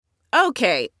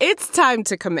Okay, it's time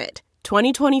to commit.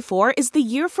 2024 is the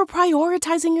year for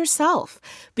prioritizing yourself.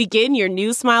 Begin your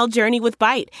new smile journey with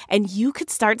Byte, and you could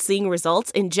start seeing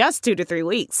results in just 2 to 3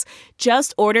 weeks.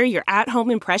 Just order your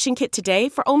at-home impression kit today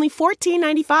for only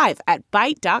 $14.95 at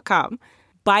Byte.com.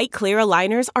 Byte Clear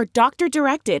aligners are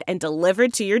doctor-directed and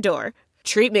delivered to your door.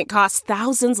 Treatment costs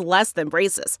thousands less than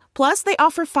braces. Plus, they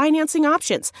offer financing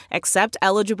options, accept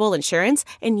eligible insurance,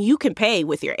 and you can pay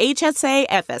with your HSA,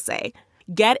 FSA.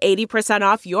 Get 80%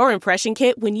 off your impression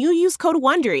kit when you use code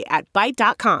WONDERY at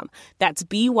Byte.com. That's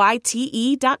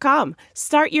BYTE.com.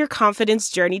 Start your confidence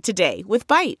journey today with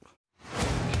Byte.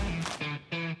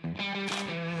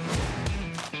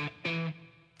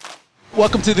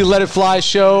 Welcome to the Let It Fly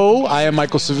show. I am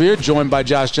Michael Xavier, joined by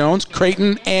Josh Jones,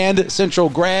 Creighton and Central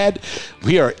grad.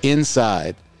 We are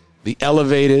inside the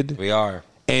elevated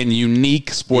and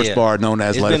unique sports bar known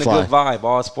as Let It Fly. It's been a good vibe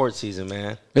all sports season,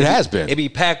 man. It has been. It be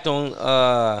packed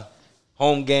on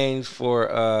home games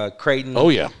for Creighton. Oh,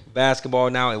 yeah. Basketball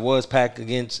now. It was packed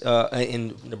against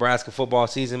in Nebraska football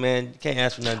season, man. You can't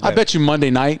ask for nothing better. I bet you Monday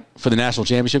night for the national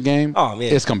championship game,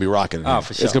 it's going to be rocking in here. Oh,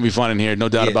 for sure. It's going to be fun in here, no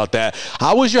doubt about that.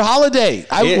 How was your holiday?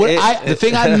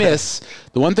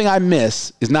 The one thing I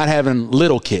miss is not having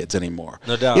little kids anymore.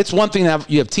 No doubt. It's one thing to have,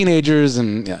 you have teenagers,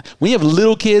 and when you have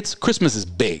little kids, Christmas is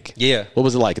big. Yeah. What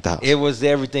was it like at the house? It was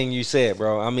everything you said,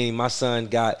 bro. I mean, my son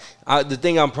got the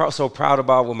thing I'm so proud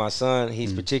about with my son,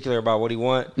 he's particular about what he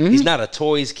wants. Mm-hmm. He's not a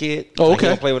toys kid. Oh, okay. He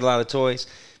don't play with a lot of toys.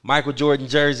 Michael Jordan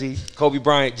jersey, Kobe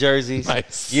Bryant jerseys.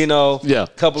 Nice. A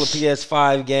couple of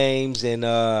PS5 games, and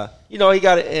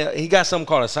he got something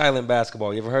called a silent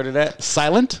basketball. You ever heard of that?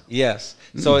 Silent? Yes.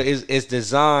 So it's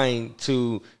designed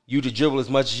to you to dribble as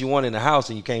much as you want in the house,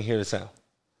 and you can't hear the sound.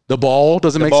 The ball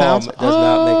doesn't make sounds? Does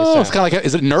not make a sound. It's kind of like,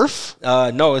 is it Nerf?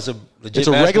 No, it's a legit It's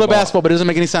a regular basketball, but it doesn't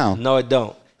make any sound. No, it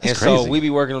don't. That's crazy. So we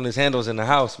be working on his handles in the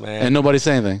house, man. And nobody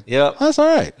say anything. Yep. Oh, that's all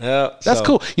right. Yep. That's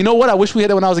cool. You know what? I wish we had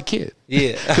that when I was a kid.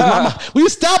 Yeah. We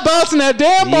stopped bouncing that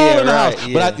damn ball in the house.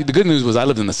 Yeah. But the good news was I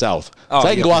lived in the South. So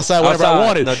I can go outside whenever I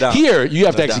wanted. No doubt. Here, you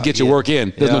have to actually get your work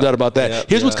in. There's no doubt about that.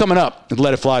 Here's what's coming up at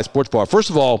Let It Fly Sports Bar. First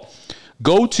of all,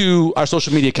 go to our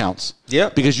social media accounts.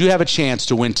 Yep. Because you have a chance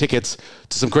to win tickets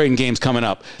to some Creighton games coming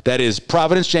up. That is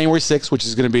Providence, January 6th, which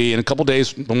is going to be in a couple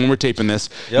days when we're taping this.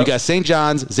 Yep. You got St.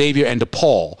 John's, Xavier, and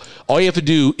DePaul. All you have to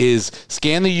do is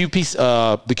scan the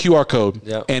QR code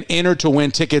and enter to win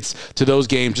tickets to those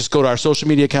games. Just go to our social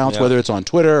media accounts, whether it's on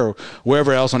Twitter or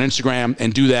wherever else, on Instagram,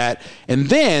 and do that. And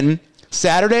then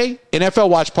Saturday, NFL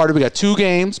Watch Party. We got 2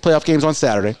 games, playoff games on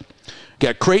Saturday.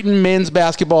 Got Creighton men's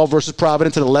basketball versus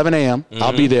Providence at 11 a.m. Mm-hmm.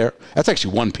 I'll be there. That's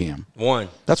actually 1 p.m. 1.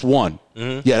 That's 1.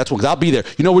 Mm-hmm. Yeah, that's 1. 'Cause I'll be there.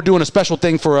 You know, we're doing a special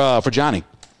thing for Johnny,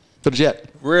 for the Jet.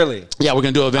 Really? Yeah, we're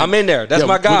going to do an event. I'm in there. That's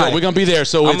my guy. We're going to be there.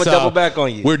 So I'm going to double back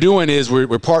on you. We're doing is we're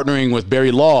partnering with Barry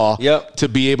Law to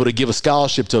be able to give a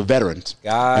scholarship to veterans.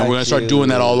 And we're going to start doing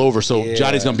that all over. So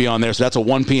Johnny's going to be on there. So that's a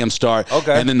 1 p.m. start.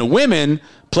 Okay. And then the women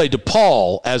play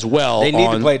DePaul as well. They need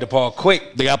to play DePaul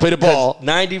quick. They got to play DePaul.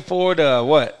 94 to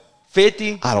what?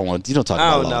 50? I don't want. You don't talk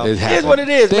about know. It is what it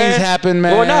is, Things man. happen,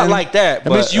 man. Well, not like that.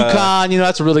 But it's UConn.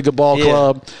 That's a really good ball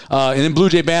club. And then Blue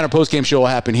Jay Banner postgame show will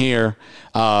happen here.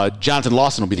 Jonathan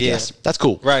Lawson will be the guest. That's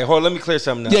cool. Right. Hold on. Let me clear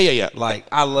something up. Yeah. Like,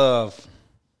 I love,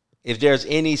 if there's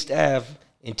any staff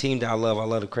and team that I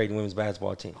love the Creighton women's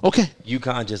basketball team. Okay.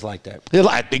 UConn just like that.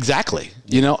 Exactly.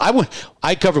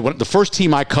 I covered the first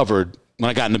team I covered when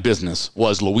I got into business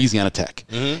was Louisiana Tech.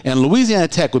 Mm-hmm. And Louisiana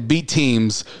Tech would beat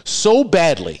teams so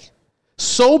badly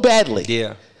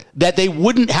that they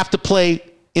wouldn't have to play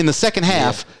in the second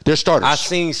half their starters. I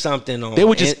seen something on they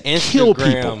would just Instagram, kill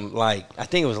people. Like, I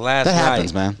think it was last night. That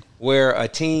happens, man. Where a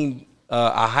team,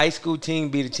 a high school team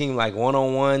beat a team like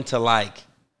 1-on-1 to like,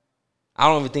 I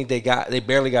don't even think they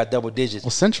barely got double digits.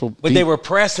 Well, Central but they were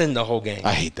pressing the whole game.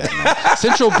 I hate that, man.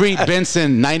 Central beat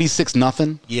Benson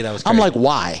 96-0. Yeah, that was crazy. I'm like,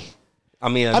 why? I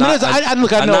know.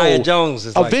 Anaya Jones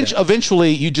is like that.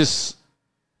 Eventually, you just...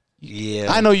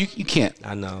 Yeah. I know you can't.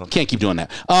 I know. Can't keep doing that.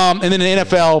 And then in the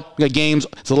NFL, we got games.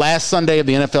 It's the last Sunday of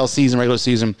the NFL season, regular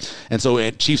season. And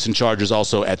so Chiefs and Chargers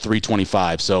also at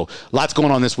 3:25. So lots going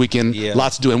on this weekend. Yeah.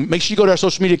 Lots to do. And make sure you go to our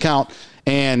social media account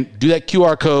and do that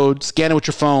QR code, scan it with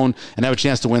your phone, and have a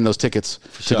chance to win those tickets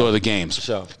to go to the games. For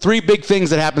sure. 3 big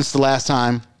things that happened since the last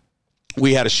time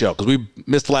we had a show, because we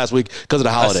missed last week because of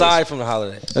the holidays. Aside from the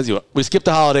holidays. We skipped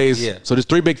the holidays, so there's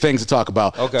 3 big things to talk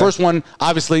about. Okay. First one,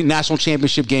 obviously, national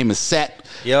championship game is set.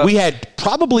 Yep. We had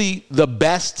probably the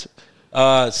best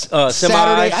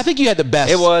Saturday. I think you had the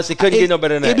best. It was. It couldn't get no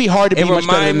better than that. It'd be hard to be much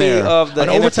better than there. It reminded me of the An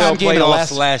NFL overtime game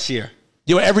playoffs last year.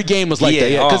 Every game was like that.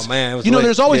 Yeah, oh man, it was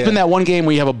there's always been that one game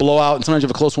where you have a blowout and sometimes you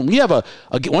have a close one. We have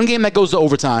one game that goes to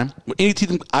overtime. Any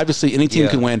team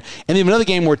can win, and then another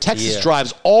game where Texas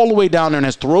drives all the way down there and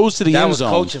has throws to the end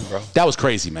zone. That was coaching, bro. That was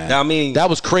crazy, man. I mean, that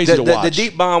was crazy to watch. The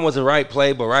deep bomb was the right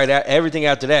play, but everything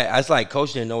after that, it's like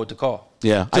coach didn't know what to call.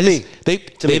 Yeah,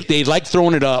 they like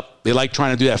throwing it up. They like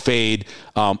trying to do that fade.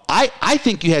 I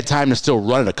think you had time to still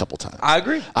run it a couple times. I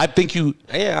agree. I think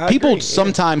people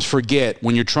sometimes forget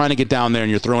when you're trying to get down there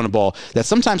and you're throwing a ball that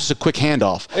sometimes it's a quick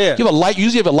handoff. Yeah. You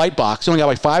have a light box. You only got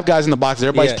like 5 guys in the box.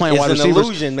 Everybody's playing wide receivers. It's an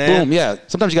illusion, man. Boom. Yeah.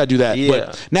 Sometimes you got to do that. Yeah.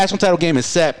 But national title game is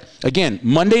set again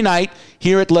Monday night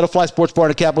here at Let It Fly Sports Bar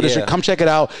in the Capital District. Come check it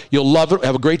out. You'll love it.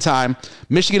 Have a great time.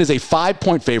 Michigan is a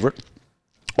 5-point favorite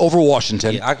over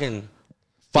Washington. Yeah, I can.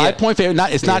 5-point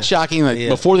favorite. It's not shocking.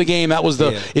 Before the game, that was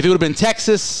if it would have been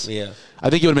Texas, I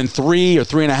think it would have been 3 or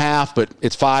 3.5, but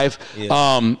it's 5.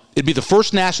 Yeah. It'd be the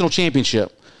first national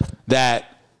championship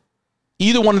that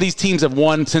either one of these teams have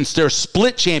won since their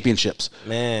split championships.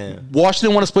 Man.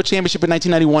 Washington won a split championship in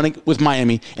 1991 with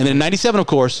Miami, and then in 97, of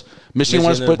course, Michigan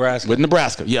won a split with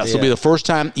Nebraska. Yeah, so it'll be the first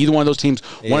time either one of those teams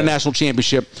won a national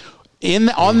championship.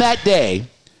 On that day,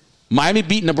 Miami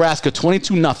beat Nebraska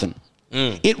 22-0.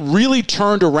 It really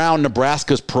turned around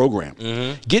Nebraska's program.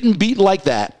 Getting beat like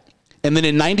that, and then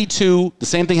in 92, the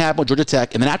same thing happened with Georgia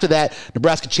Tech, and then after that,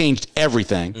 Nebraska changed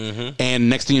everything. And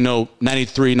next thing you know,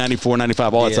 93, 94,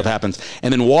 95, all that stuff happens.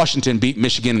 And then Washington beat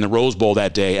Michigan in the Rose Bowl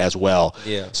that day as well.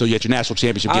 Yeah. So you had your national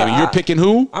championship game. And you're picking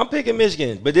who? I'm picking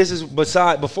Michigan, but this is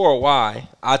before why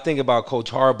I think about Coach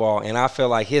Harbaugh, and I feel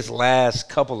like his last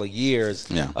couple of years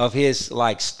of his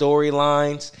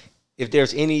storylines, if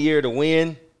there's any year to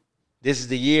win, this is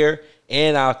the year,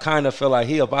 and I kind of feel like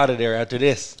he up out of there after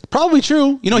this. Probably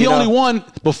true. He only won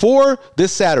before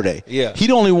this Saturday. Yeah. He'd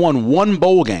only won one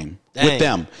bowl game with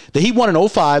them. He won in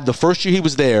 2005, the first year he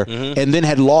was there, and then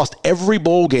had lost every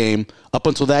bowl game up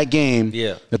until that game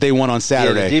that they won on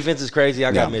Saturday. Yeah, the defense is crazy.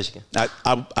 I got Michigan.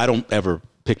 I don't ever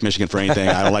pick Michigan for anything.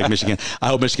 I don't like Michigan. I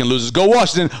hope Michigan loses. Go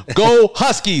Washington. Go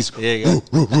Huskies. There you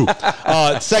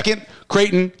go. Second,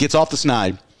 Creighton gets off the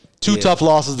snide. 2 tough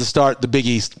losses to start the Big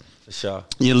East. Sure.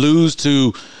 You lose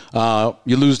to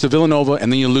Villanova, and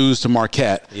then you lose to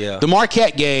Marquette. Yeah. The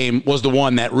Marquette game was the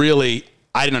one that really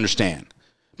I didn't understand,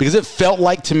 because it felt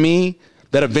like to me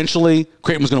that eventually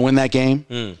Creighton was going to win that game.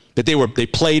 That they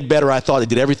played better. I thought they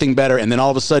did everything better, and then all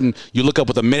of a sudden you look up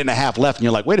with a minute and a half left, and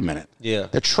you're like, wait a minute. Yeah.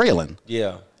 They're trailing.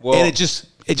 Yeah. Well, and it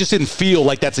just didn't feel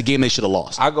like that's a game they should have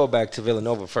lost. I go back to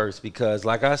Villanova first because,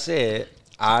 like I said,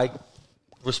 I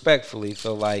respectfully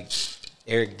feel like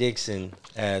Eric Dixon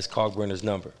has Kalkbrenner's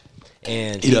number.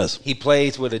 And he does. He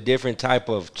plays with a different type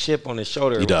of chip on his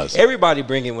shoulder. He does. Everybody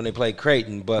bring it when they play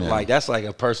Creighton, but that's like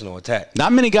a personal attack.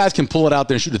 Not many guys can pull it out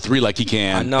there and shoot a 3 like he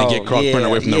can and get Kalkbrenner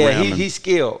away from the rim. He's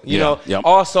skilled. You know. Yep.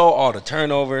 Also, all the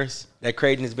turnovers that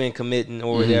Creighton has been committing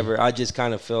or whatever, I just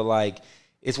kind of feel like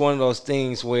it's one of those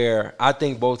things where I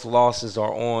think both losses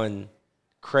are on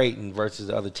Creighton versus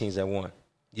the other teams that won.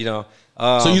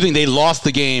 So you think they lost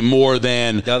the game more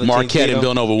than Marquette and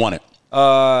Villanova won it?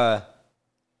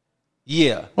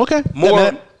 Yeah. Okay.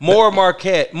 More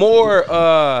Marquette, more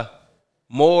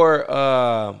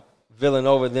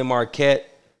Villanova than Marquette.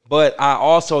 But I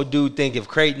also do think if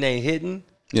Creighton ain't hitting,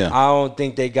 I don't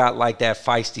think they got like that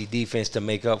feisty defense to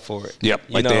make up for it. Yep,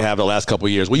 they have the last couple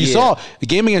of years. Well, you saw the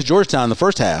game against Georgetown in the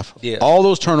first half. Yeah. All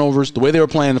those turnovers, the way they were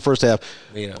playing in the first half.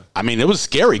 Yeah. I mean, it was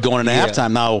scary going into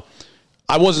halftime. Now,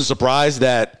 I wasn't surprised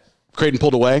that Creighton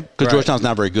pulled away because Georgetown's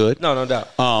not very good. No doubt.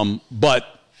 But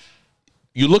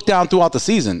you look down throughout the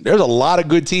season, there's a lot of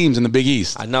good teams in the Big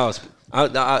East. I know. It's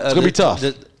going to be tough.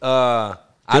 They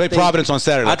play Providence on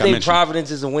Saturday, I think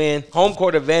Providence is a win. Home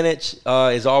court advantage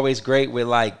is always great with,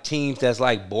 like, teams that's,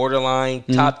 like, borderline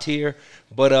top tier.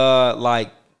 But,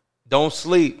 don't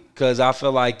sleep because I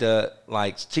feel like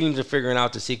teams are figuring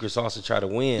out the secret sauce to try to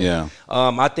win. Yeah.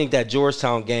 I think that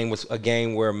Georgetown game was a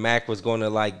game where Mac was going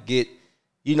to, get –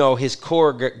 his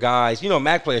core guys,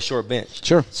 Mac play a short bench.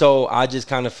 Sure. So I just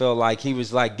kind of felt like he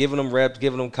was giving them reps,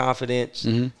 giving them confidence,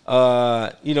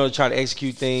 try to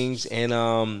execute things. And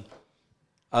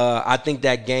I think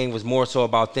that game was more so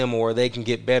about them or they can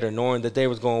get better knowing that they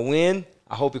was going to win.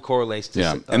 I hope it correlates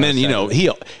to and then,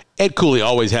 Ed Cooley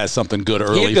always has something good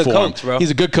early He's a good for coach, him. Bro. He's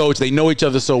a good coach. They know each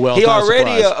other so well. He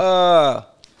already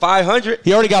 500.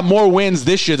 He already got more wins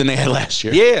this year than they had last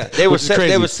year. Yeah, they were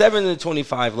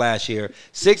 7-25 last year,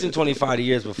 6-25 the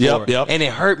years before. Yep. And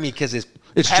it hurt me because it's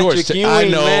Patrick Ewing, I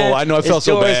know. man. I know. It felt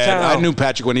so bad. Town. I knew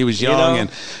Patrick when he was young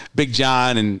and Big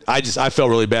John, and I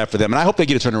felt really bad for them. And I hope they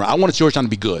get a turnaround. I wanted Georgetown to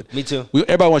be good. Me too.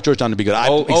 Everybody wants Georgetown to be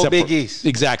good. Big East.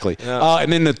 Exactly. Yeah.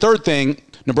 And then the third thing,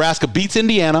 Nebraska beats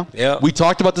Indiana. Yeah. We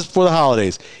talked about this before the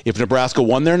holidays. If Nebraska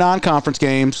won their non-conference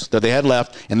games that they had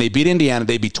left and they beat Indiana,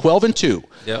 they'd be 12-2.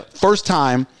 Yep. First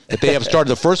time that they have started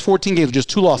the first 14 games with just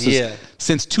 2 losses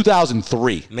since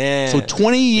 2003. Man. So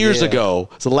 20 years ago,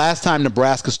 it's the last time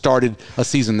Nebraska started a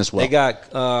season this well. They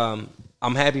got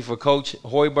I'm happy for Coach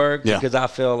Hoiberg because I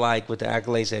feel like with the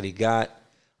accolades that he got,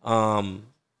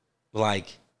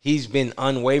 like he's been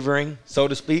unwavering, so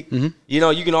to speak. Mm-hmm. You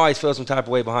know, you can always feel some type of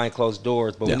way behind closed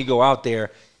doors, but when you go out there,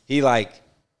 he put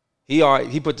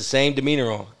the same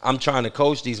demeanor on. I'm trying to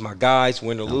coach these my guys,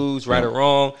 win or lose, right or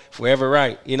wrong, forever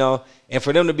right, you know. And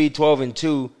for them to be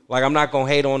 12-2, like I'm not gonna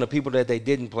hate on the people that they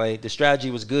didn't play. The strategy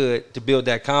was good to build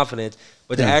that confidence,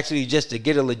 but to actually just to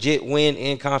get a legit win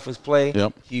in conference play,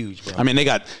 huge, bro. I mean,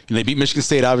 they beat Michigan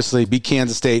State, obviously, beat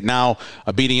Kansas State, now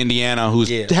beating Indiana, who's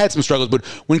had some struggles. But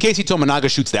when Casey Tominaga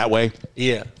shoots that way, he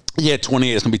had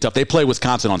 28. It's gonna be tough. They play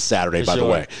Wisconsin on Saturday, by the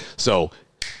way. So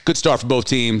good start for both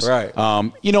teams. Right.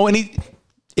 You know, and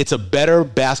it's a better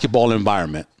basketball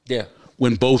environment. Yeah.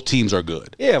 When both teams are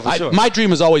good. Yeah, for sure. My dream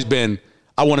has always been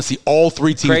I want to see all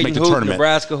 3 teams make the tournament.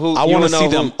 Nebraska hoop, I want to see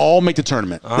them all make the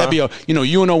tournament. That'd be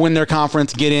UNO win their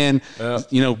conference, get in.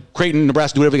 You know, Creighton,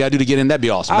 Nebraska, do whatever they got to do to get in. That'd be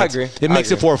awesome. I agree. It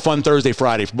makes it for a fun Thursday,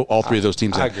 Friday for all 3 of those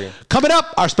teams. I agree. Coming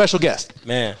up, our special guest,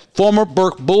 former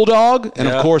Burke Bulldog, and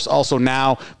of course also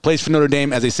now plays for Notre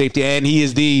Dame as a safety, and he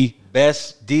is the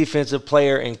best defensive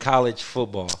player in college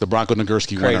football. The Bronko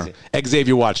Nagurski winner.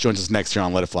 Xavier Watts joins us next here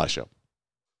on Let It Fly Show.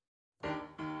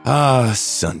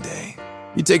 Sunday.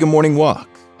 You take a morning walk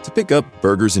to pick up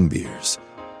burgers and beers.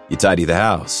 You tidy the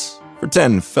house for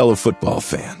 10 fellow football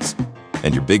fans.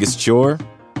 And your biggest chore?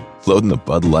 Loading the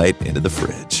Bud Light into the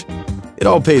fridge. It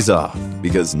all pays off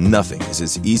because nothing is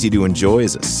as easy to enjoy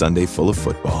as a Sunday full of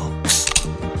football.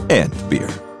 And beer.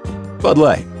 Bud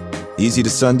Light. Easy to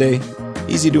Sunday,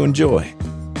 easy to enjoy.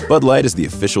 Bud Light is the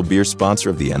official beer sponsor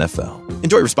of the NFL.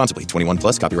 Enjoy responsibly. 21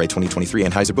 plus. Copyright 2023.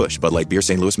 Anheuser-Busch. Bud Light Beer,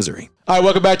 St. Louis, Missouri. All right,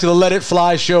 welcome back to the Let It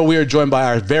Fly Show. We are joined by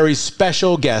our very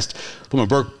special guest, former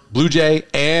Burke Blue Jay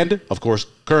and, of course,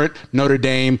 current Notre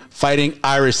Dame Fighting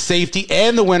Irish safety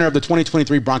and the winner of the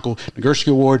 2023 Bronko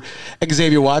Nagurski Award,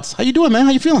 Xavier Watts. How you doing, man?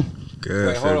 How you feeling? Good.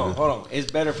 Wait, hold on.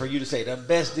 It's better for you to say the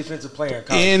best defensive player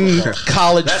in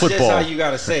college football. That's just how you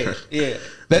got to say it. Yeah.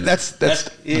 That's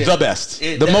the best.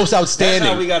 The most outstanding.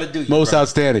 That's how we got to do you, most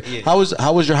outstanding. Yeah. How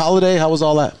was your holiday? How was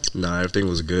all that? Nah, everything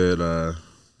was good.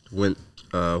 Went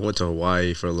to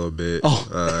Hawaii for a little bit.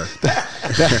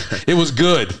 It was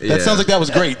good. That sounds like that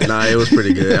was great. Nah, it was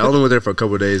pretty good. I only went there for a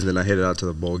couple of days, and then I headed out to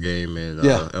the bowl game in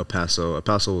El Paso. El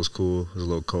Paso was cool. It was a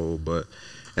little cold,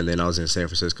 and then I was in San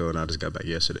Francisco, and I just got back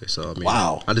yesterday. So, I mean,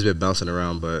 I just been bouncing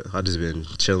around, but I just been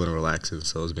chilling and relaxing,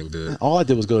 so it's been good. All I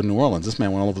did was go to New Orleans. This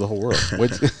man went all over the whole world.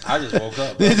 I just woke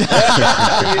up. You know, so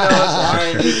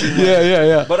I ain't too much.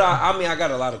 Yeah. But, I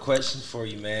got a lot of questions for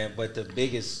you, man. But the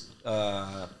biggest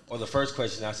or the first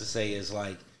question I should say is,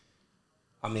 like,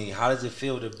 I mean, how does it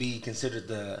feel to be considered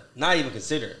not even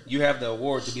considered, you have the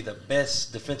award to be the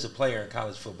best defensive player in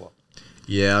college football?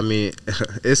 Yeah, I mean,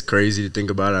 it's crazy to think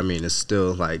about it. I mean, it's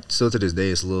still to this day,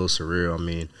 it's a little surreal. I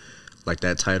mean, like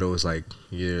that title is like,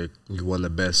 you won the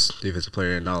best defensive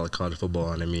player in all of college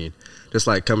football. And I mean, just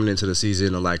like coming into the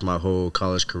season of like my whole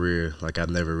college career, like I've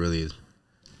never really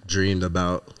dreamed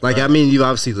about. Like, I mean, you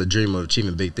obviously the dream of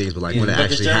achieving big things, but like when it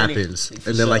actually happens,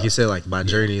 and then like you said, like my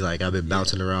journey, like I've been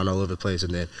bouncing around all over the place,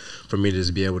 and then for me to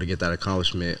just be able to get that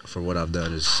accomplishment for what I've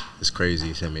done is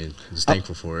crazy. I mean, I'm just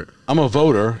thankful for it. I'm a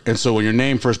voter, and so when your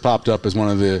name first popped up as one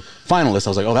of the finalists,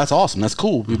 I was like, oh, that's awesome. That's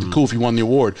cool. It'd be cool if you won the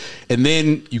award. And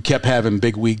then you kept having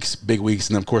big weeks,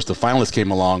 and of course the finalists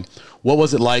came along. What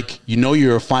was it like? You know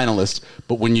you're a finalist,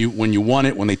 but when you won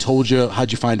it, when they told you,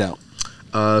 how'd you find out?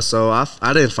 So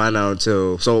I didn't find out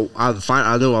until I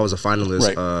knew I was a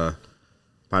finalist. Right.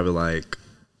 Probably like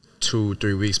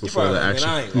 2-3 weeks before the actual.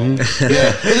 I think it was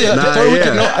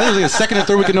like the second or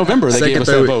third week in November. They gave us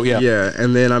that vote. Yeah,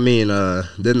 and then I mean,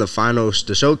 then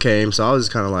the show came, so I was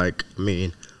just kind of like, I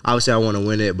mean, obviously I want to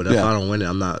win it, but if I don't win it,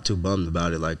 I'm not too bummed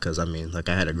about it. Like, cause I mean, like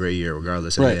I had a great year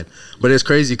regardless. And then, but it's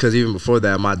crazy because even before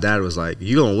that, my dad was like,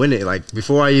 "You gonna win it?" Like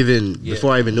before I even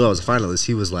knew I was a finalist,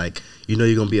 he was like, "You know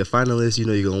you're gonna be a finalist. You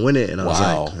know you're gonna win it." And I was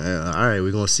like, "All right,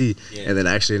 we're gonna see." Yeah. And then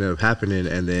actually ended up happening.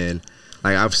 And then,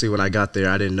 like obviously when I got there,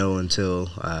 I didn't know until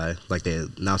like they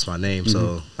announced my name.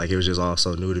 So like it was just all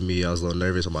so new to me. I was a little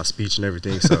nervous with my speech and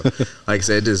everything. So like I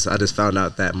said, I just found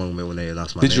out that moment when they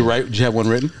announced my name. Did you write? Did you have one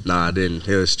written? Nah, I didn't.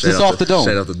 It was straight off the dome.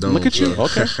 Straight off the dome. Look at you.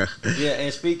 Okay. Yeah,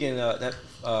 and speaking that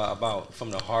about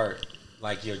from the heart,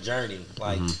 like your journey,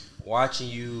 like watching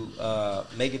you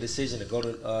make a decision to go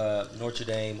to Notre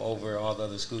Dame over all the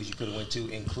other schools you could have went to,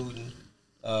 including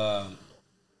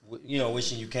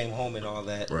wishing you came home and all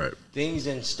that. Right. Things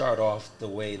didn't start off the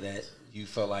way that you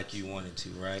felt like you wanted to,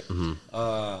 right?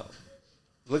 Mm-hmm.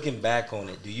 Looking back on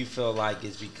it, do you feel like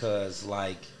it's because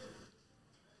like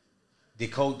the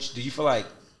coach? Do you feel like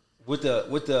with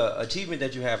the achievement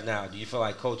that you have now, do you feel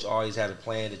like coach always had a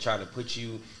plan to try to put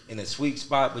you in a sweet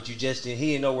spot, but he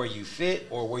didn't know where you fit,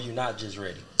 or were you not just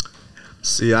ready?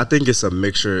 See, I think it's a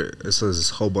mixture. It's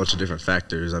a whole bunch of different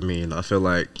factors. I mean, I feel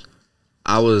like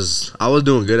I was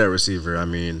doing good at receiver. I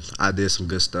mean, I did some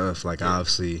good stuff. Like, I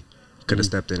obviously could have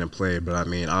stepped in and played, but I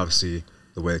mean, obviously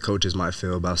the way the coaches might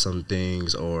feel about some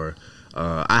things, or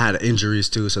I had injuries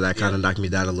too, so that kind of knocked me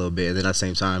down a little bit. And then at the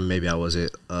same time, maybe I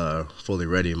wasn't fully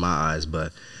ready in my eyes.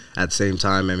 But at the same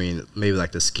time, I mean, maybe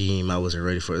like the scheme I wasn't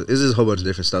ready for. This is a whole bunch of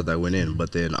different stuff that went in.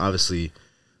 But then obviously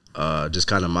just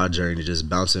kind of my journey, just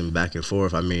bouncing back and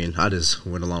forth. I mean, I just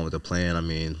went along with the plan. I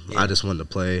mean, I just wanted to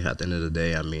play at the end of the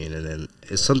day. I mean, and then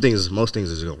most things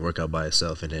is going to work out by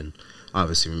itself. And then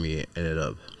obviously for me, it ended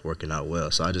up working out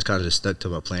well. So I just kind of just stuck to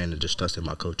my plan and just trusted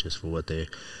my coaches for what they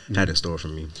had in store for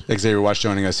me. Xavier Watts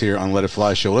joining us here on Let It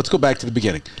Fly Show. Let's go back to the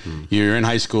beginning. You're in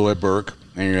high school at Burke,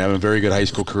 and you're having a very good high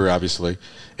school career, obviously,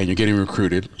 and you're getting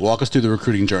recruited. Walk us through the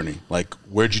recruiting journey. Like,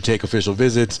 where'd you take official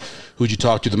visits? Who'd you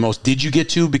talk to the most? Did you get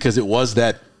to? Because it was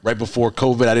that right before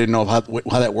COVID. I didn't know how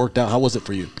that worked out. How was it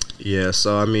for you? Yeah,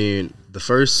 so, I mean, the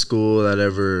first school that I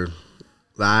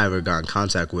ever got in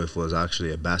contact with was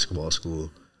actually a basketball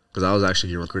school, because I was actually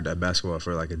getting recruited at basketball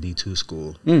for like a D2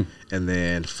 school. And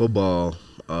then football,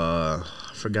 I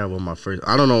forgot what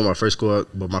I don't know what my first school,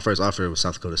 but my first offer was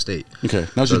South Dakota State. Okay.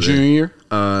 That was your junior year?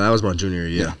 That was my junior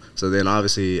year, yeah. So then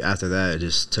obviously after that, it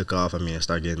just took off. I mean, I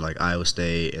started getting like Iowa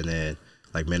State, and then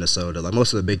like Minnesota, like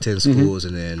most of the Big Ten schools,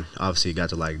 and then obviously got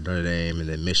to like Notre Dame, and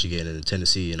then Michigan, and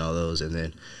Tennessee, and all those. And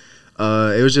then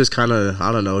it was just kind of,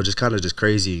 I don't know, just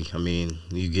crazy. I mean,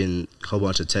 you getting a whole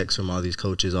bunch of texts from all these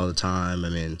coaches all the time. I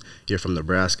mean, you're from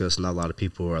Nebraska, so not a lot of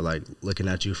people are like looking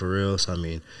at you for real. So I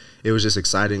mean, it was just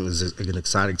exciting. It was an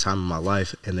exciting time in my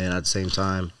life. And then at the same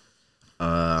time,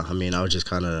 I mean, I was just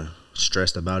kind of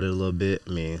stressed about it a little bit.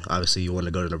 I mean, obviously you want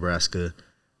to go to Nebraska,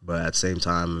 but at the same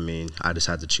time, I mean, I just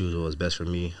had to choose what was best for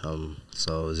me.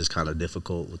 So it was just kind of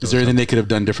difficult. Is there anything they could have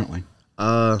done differently?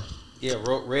 Yeah,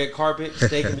 red carpet,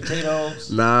 steak and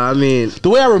potatoes. Nah, I mean, the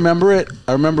way I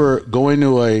remember going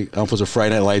to I don't know if it was a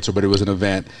Friday Night Lights but it was an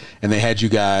event, and they had you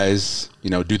guys,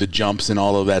 do the jumps and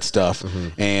all of that stuff,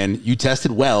 and you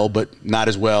tested well, but not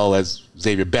as well as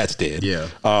Xavier Betts did. Yeah.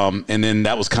 And then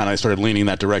that was kind of started leaning in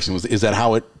that direction. Is that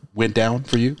how it went down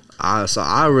for you? So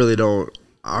I really don't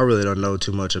know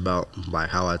too much about like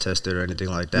how I tested or anything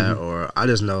like that, or I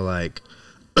just know like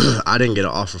I didn't get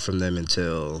an offer from them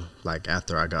until like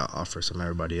after I got offers from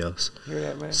everybody else. Hear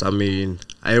that, man? So I mean,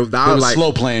 it was like,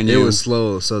 slow playing you. It was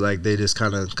slow. So like they just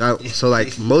kind of got. So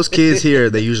like most kids here,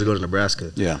 they usually go to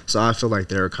Nebraska. Yeah. So I feel like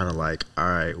they're kind of like, all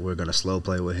right, we're gonna slow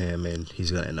play with him, and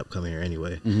he's gonna end up coming here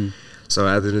anyway. So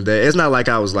at the end of the day, it's not like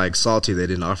I was like salty they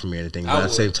didn't offer me anything, but at the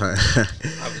same time,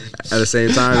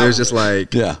 it was just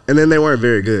like, yeah. And then they weren't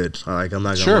very good. Like I'm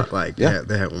not gonna like, yeah.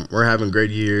 We're having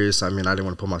great years. I mean, I didn't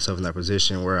want to put myself in that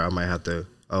position where I might have to.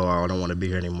 Oh, I don't want to be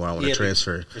here anymore. I want to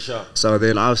transfer. For sure. So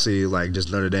then, obviously, like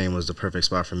just Notre Dame was the perfect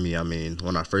spot for me. I mean,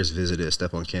 when I first visited,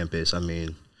 step on campus. I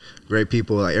mean, great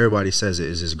people. Like everybody says,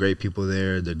 it's just great people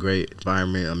there. The great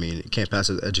environment. I mean, it can't pass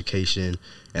with education.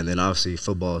 And then obviously,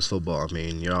 football is football. I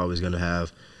mean, you're always going to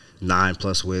have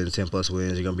 9+ wins, 10+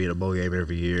 wins. You're going to be in a bowl game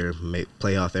every year, make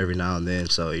playoff every now and then.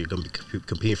 So you're going to be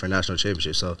competing for a national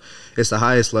championship. So it's the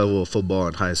highest level of football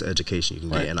and highest education you can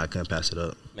get, and I couldn't pass it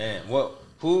up. Man,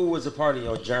 who was a part of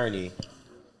your journey?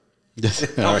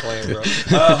 I'm playing, bro.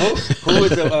 Who was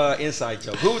the inside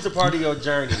joke? Who was a part of your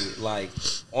journey, like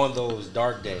on those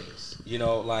dark days?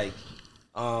 Like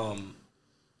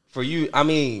for you. I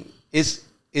mean, it's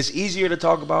easier to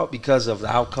talk about because of the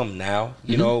outcome now.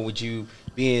 With you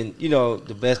being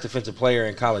the best defensive player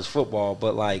in college football,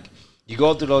 but like you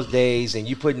go through those days and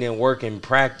you putting in work in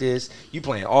practice. You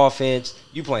playing offense.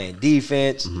 You playing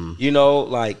defense.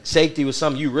 Like safety was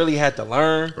something you really had to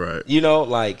learn. Right.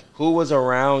 Like who was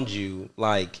around you,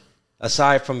 like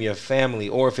aside from your family,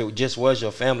 or if it just was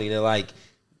your family, to like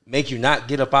make you not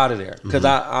get up out of there. Because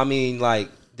I mean, like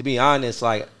to be honest,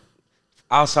 like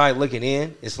outside looking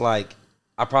in, it's like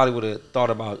I probably would have thought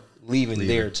about leaving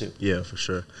there too. Yeah, for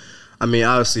sure. I mean,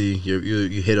 obviously,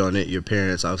 you hit on it. Your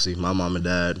parents, obviously, my mom and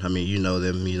dad. I mean, you know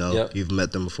them. You've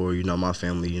met them before. You know my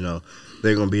family.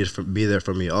 They're gonna be there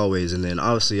for me always. And then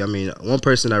obviously, I mean, one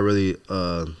person that really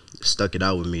stuck it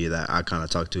out with me that I kind of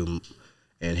talked to,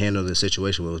 and handle the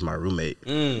situation was my roommate.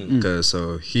 Because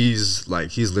so he's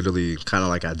literally kind of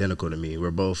like identical to me.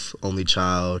 We're both only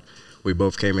child. We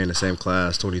both came in the same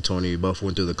class, 2020. We both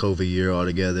went through the COVID year all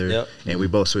together, and we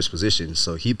both switched positions.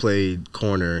 So he played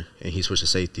corner, and he switched to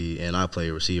safety, and I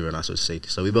played receiver, and I switched to safety.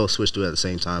 So we both switched through at the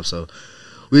same time. So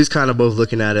we was kind of both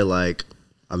looking at it like,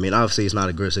 I mean, obviously it's not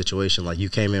a good situation. Like, you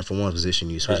came in from one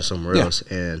position, you switched to somewhere else,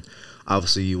 and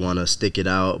obviously you want to stick it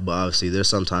out, but obviously there's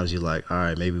sometimes you're like, all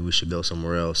right, maybe we should go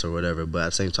somewhere else or whatever. But at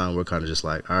the same time, we're kind of just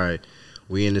like, all right,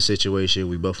 we in this situation,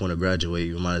 we both want to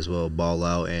graduate, we might as well ball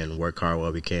out and work hard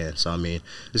while we can. So, I mean,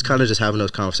 it's kind of just having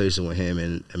those conversations with him,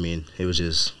 and, I mean, it was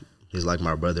just, he's like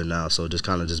my brother now, so just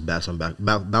kind of just bouncing back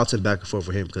and forth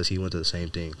for him because he went to the same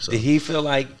thing. So. Did he feel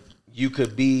like you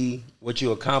could be what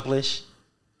you accomplished?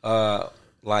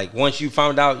 Like, once you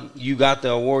found out you got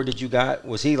the award that you got,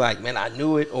 was he like, man, I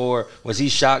knew it, or was he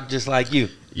shocked just like you?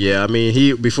 Yeah, I mean,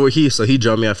 he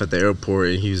dropped me off at the airport,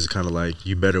 and he was kind of like,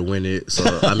 you better win it.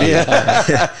 So, I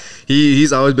mean,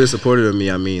 he's always been supportive of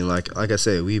me. I mean, like I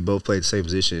said, we both played the same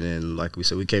position, and like we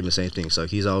said, we came the same thing. So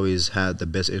he's always had the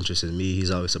best interest in me.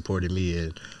 He's always supported me,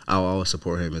 and I'll always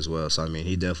support him as well. So, I mean,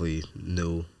 he definitely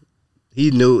knew. He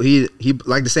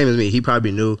like the same as me. He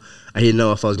probably knew. I didn't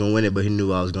know if I was going to win it, but he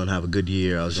knew I was going to have a good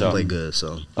year. I was going to play good.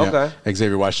 So okay.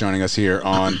 Xavier Watts joining us here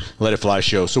on Let It Fly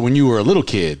show. So when you were a little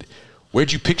kid,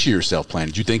 where'd you picture yourself playing?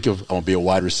 Did you think of, I'm going to be a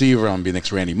wide receiver, I'm going to be the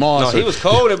next Randy Moss? No, he was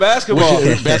cold at basketball. He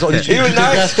was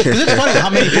nice. Because it's funny how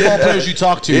many football players you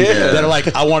talk to that are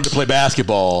like, I wanted to play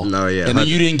basketball. No, yeah. And then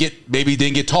you didn't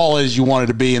get tall as you wanted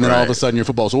to be, and then all of a sudden you're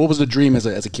football. So what was the dream as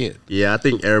a kid? Yeah, I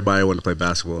think everybody wanted to play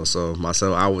basketball. So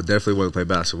myself, I would definitely want to play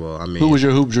basketball. I mean, who was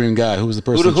your hoop dream guy? Who was the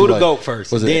person Who to go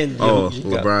first? Was it?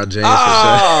 LeBron James.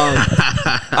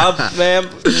 Man.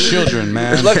 Children,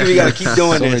 man. Lucky we got to keep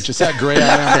doing this. Just how great I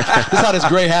am. This is how this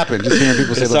great happened. Just hearing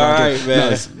people say it's LeBron all right,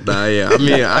 James. man. Nah, yeah. I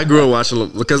mean, I grew up watching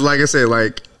because, like I said,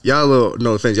 like y'all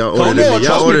no offense, y'all older than me.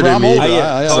 Y'all older than me.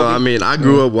 So I mean, I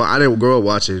grew up. I didn't grow up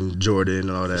watching Jordan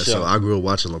and all that. Sure. So I grew up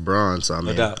watching LeBron. So I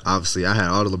mean, obviously, I had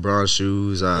all the LeBron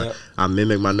shoes. I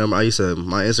mimicked my number. My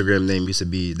Instagram name used to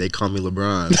be They Call Me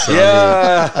LeBron. So,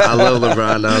 I love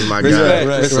LeBron. That was my guy.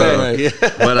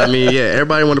 Right. But I mean, yeah,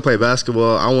 everybody wanted to play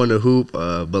basketball. I wanted to hoop.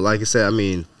 But like I said, I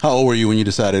mean, how old were you when you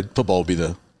decided football would be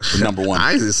the number one?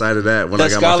 I decided that when I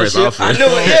got my first offer. I knew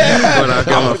it. Yeah. When I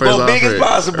got my first offer. Big as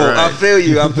possible. Right. I feel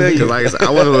you. Because like I said,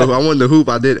 I wanted to hoop.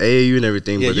 I did AAU and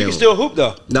everything. Yeah, but you can still hoop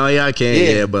though. No, yeah, I can.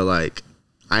 Yeah, but like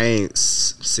I ain't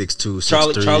 6'2",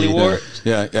 6'3". Charlie Ward.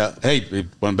 Yeah. Hey,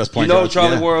 one of the best point guards. You know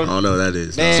Charlie Ward. I don't know who that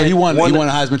is. Man, so he won a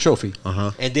Heisman Trophy.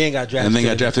 And then got drafted.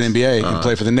 In the NBA and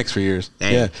played for the Knicks for years.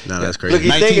 Yeah. No, that's crazy. Look,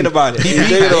 he's thinking about it.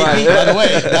 By the way,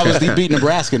 that was he beat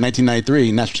Nebraska in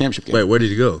 1993 national championship game. Wait, where did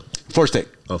he go? Florida State.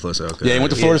 Oh, Florida State, okay. Yeah, he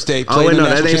went to Florida State. Oh, wait, no,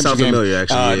 that name sounds familiar,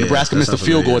 actually. Nebraska missed a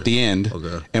field goal at the end,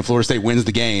 and Florida State wins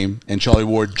the game, and Charlie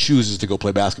Ward chooses to go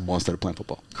play basketball instead of playing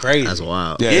football. Crazy. That's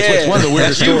wild. Yeah, it's one of the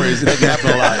weirdest stories. It doesn't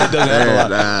happen a lot. It doesn't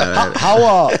happen a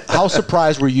lot. How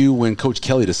surprised were you when Coach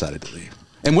Kelly decided to leave?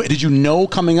 And did you know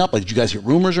coming up? Like, did you guys hear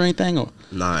rumors or anything? Or?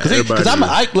 Nah, because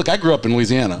I grew up in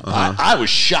Louisiana. I was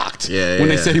shocked when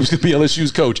they said he was going to be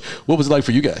LSU's coach. What was it like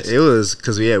for you guys? It was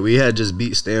because we had just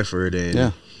beat Stanford,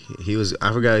 and he was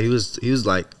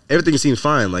like, everything seemed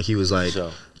fine. Like, he was like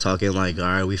talking like, all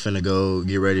right, we finna go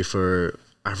get ready for,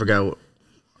 I don't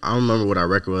remember what our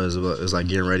record was, but it was like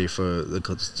getting ready for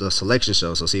the selection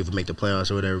show. So see if we make the playoffs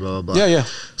or whatever, blah, blah, blah. Yeah.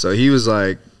 So he was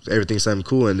like, everything sounded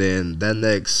cool. And then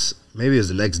maybe it was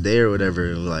the next day or whatever,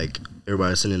 and like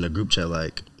everybody sending in a group chat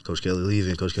like, Coach Kelly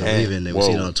leaving. And we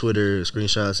seen it on Twitter,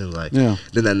 screenshots, and like, then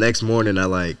that next morning at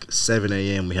like 7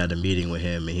 a.m. we had a meeting with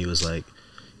him, and he was like,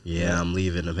 I'm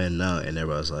leaving, I'm heading out, and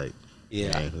everybody was like,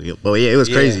 but it was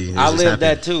crazy. I lived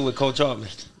that too with Coach Altman.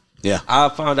 Yeah. I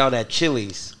found out at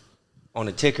Chili's on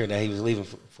the ticker that he was leaving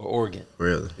for Oregon.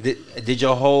 Really? Did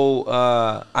your whole,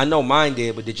 I know mine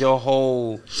did, but did your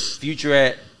whole future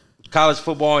at college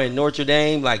football in Notre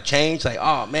Dame like change? Like,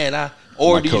 oh man,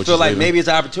 or do you feel like maybe it's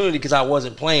an opportunity because I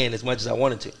wasn't playing as much as I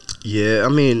wanted to? Yeah, I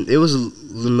mean, it was a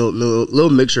little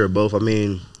mixture of both. I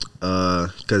mean,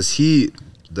 because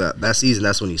that season,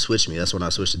 that's when he switched me. That's when I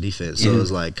switched to defense. So it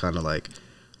was like kind of like,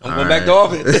 I'm going back to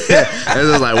offense. That's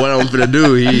just like what I'm gonna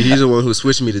do. He's the one who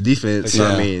switched me to defense. So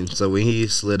I mean, so when he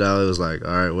slid out, it was like,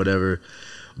 all right, whatever.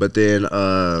 But then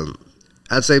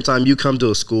at the same time, you come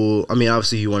to a school. I mean,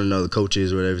 obviously, you want to know the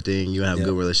coaches or everything. You have a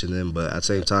good relation with them. But at the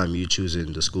same time, you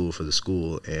choosing the school for the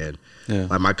school. And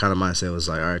like my kind of mindset was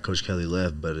like, all right, Coach Kelly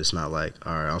left, but it's not like,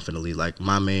 all right, I'm finna leave. Like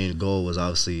my main goal was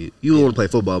obviously, you want to play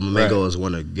football. My main goal is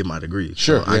want to get my degree.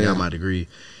 Sure, so I got my degree.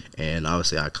 And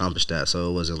obviously, I accomplished that. So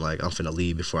it wasn't like I'm finna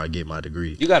leave before I get my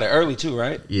degree. You got it early too,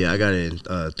 right? Yeah, I got it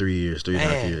in 3 years,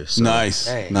 3.5 years. So Nice.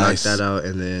 Knocked that out,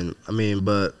 and then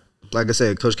but like I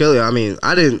said, Coach Kelly.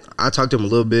 I talked to him a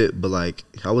little bit, but like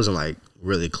I wasn't like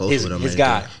really close with him. His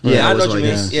guy. Yeah, I know what you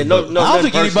mean. Yeah, no. I don't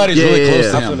think anybody's really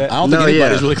close to him. I don't think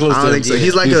anybody's really close to him. I don't think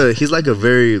so. He's like a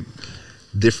very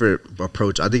different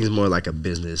approach. I think he's more like a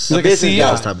business. He's like a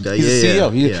CEO type of guy. He's a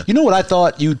CEO. Yeah. You know what I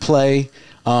thought you'd play?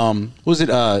 Was it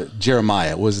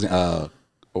Jeremiah? Was it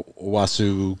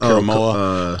Wasu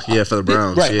Karamoa? For the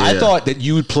Browns. Right. Yeah, I thought that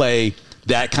you would play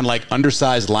that kind of like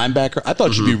undersized linebacker. I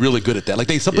thought you'd be really good at that. Like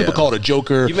some people call it a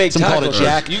joker, some call it a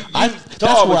jack.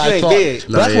 That's where I thought.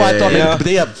 That's why I thought maybe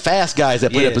they have fast guys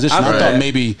that play that position. I thought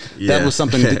maybe that was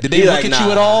something. Did they look at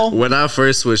you at all? When I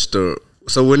first switched to.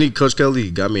 So when Coach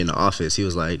Kelly got me in the office, he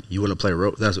was like, "You want to play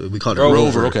rover?" That's what we called it,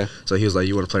 rover. Okay. So he was like,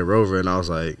 "You want to play rover?" And I was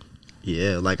like,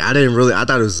 "Yeah." Like I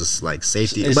thought it was just like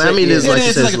safety, but I mean, it's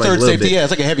like a third safety. Yeah,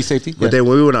 it's like a heavy safety. But then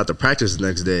when we went out to practice the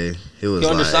next day, it was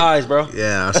you're undersized, bro.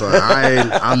 Yeah, so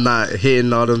I'm not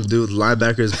hitting all them dudes,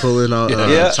 linebackers pulling all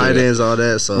tight ends, all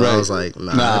that. So I was like,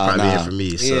 that'd probably be it for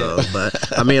me. So,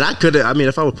 but I mean,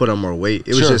 if I would put on more weight,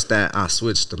 it was just that I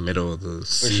switched the middle of the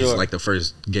season, like the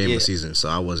first game of the season. So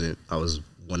I was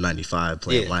 195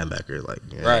 playing linebacker. Like,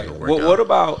 right. What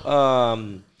about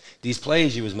these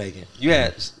plays you was making? You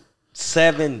had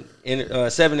 7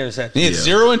 interceptions. He had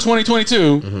 0 in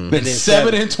 2022, then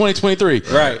 7 in 2023.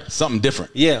 Right. Something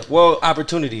different. Yeah. Well,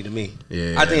 opportunity to me.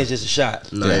 Yeah. I think it's just a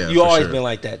shot. No, you always been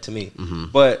like that to me.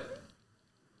 But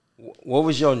what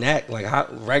was your knack? Like,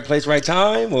 right place, right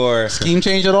time, or scheme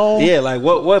change at all? Yeah. Like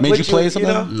what made you play something?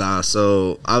 You know? Nah.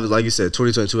 So I was, like you said,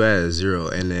 2022 I had 0,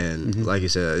 and then like you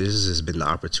said, this has just been the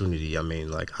opportunity. I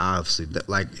mean, like obviously,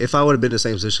 like if I would have been in the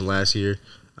same position last year,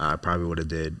 I probably would have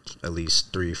did at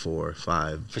least 3, 4,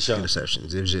 5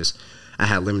 interceptions. It was just I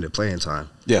had limited playing time.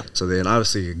 Yeah. So then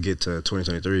obviously you get to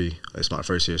 2023. It's my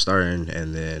first year starting,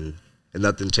 and then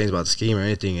nothing changed about the scheme or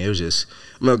anything. It was just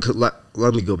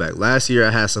let me go back. Last year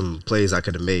I had some plays I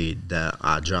could have made that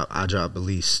I dropped at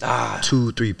least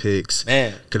 2, 3 picks.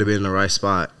 Man, could have been in the right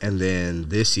spot. And then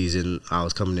this season I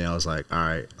was coming in. I was like, all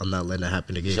right, I'm not letting that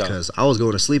happen again because I was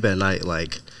going to sleep at night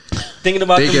like. Thinking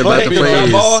about the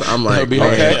plays, I'm like,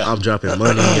 I'm dropping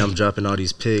money. I'm dropping all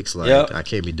these picks. Like, I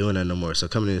can't be doing that no more. So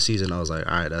coming in the season, I was like,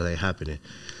 all right, that ain't happening.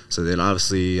 So then,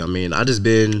 obviously, I mean, I just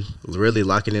been really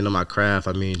locking into my craft.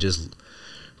 I mean, just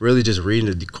reading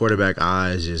the quarterback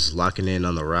eyes, just locking in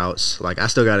on the routes. Like, I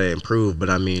still got to improve, but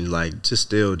I mean, like, just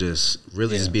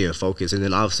being focused. And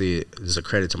then, obviously, it's a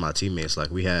credit to my teammates. Like,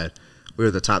 we were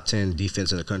the top 10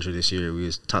 defense in the country this year. We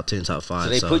was top 10, top 5. So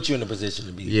they put you in a position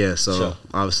to be. Yeah, so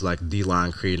obviously like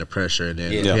D-line creating the pressure, and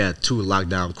then we had 2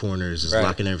 lockdown corners just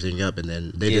locking everything up, and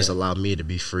then they just allowed me to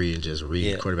be free and just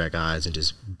read quarterback eyes and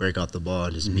just break off the ball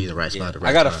and just be in the right spot at the right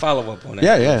I got time. to follow up on that.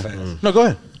 Yeah. No, go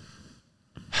ahead.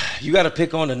 You got to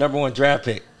pick on the number 1 draft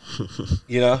pick.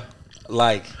 You know?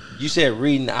 Like, you said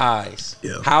reading eyes.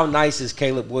 Yeah. How nice is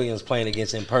Caleb Williams playing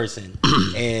against in person?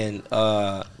 And,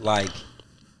 like,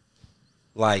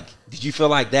 did you feel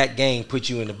like that game put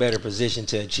you in a better position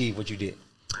to achieve what you did?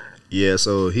 Yeah,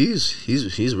 so he's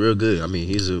real good. I mean,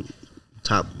 he's a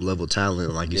top level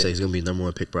talent. Like you say, he's gonna be number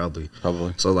 1 pick probably.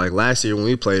 So like last year when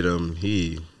we played him,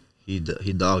 he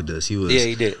dogged us. He was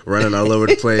he did. running all over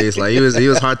the place. Like he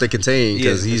was hard to contain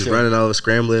because he's running all over,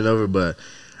 scrambling over. But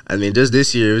I mean, just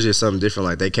this year it was just something different.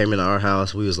 Like they came into our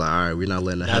house, we was like, all right, we're not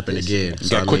letting that happen again.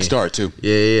 So, got a quick start too.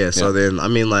 Yeah. So then I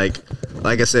mean, like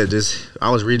I said,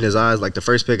 I was reading his eyes. Like the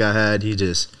first pick I had, he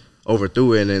just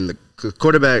overthrew it, and then the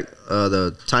quarterback,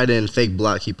 the tight end fake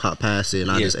block, he popped past it,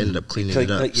 and I just ended up cleaning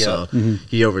it up. So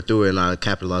he overthrew it, and I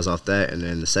capitalized off that. And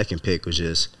then the second pick was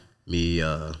just me.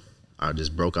 I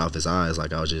just broke off his eyes,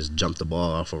 like I was just jumped the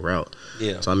ball off a route.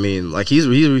 Yeah. So I mean, like he's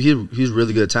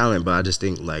really good talent, but I just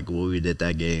think like what we did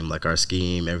that game, like our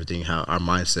scheme, everything, how our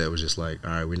mindset was just like,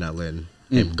 all right, we're not letting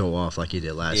him go off like he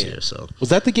did last year. So was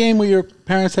that the game where your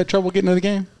parents had trouble getting to the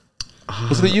game?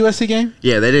 Was it the USC game?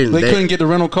 Yeah, they couldn't get the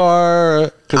rental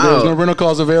car because there was no rental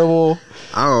cars available.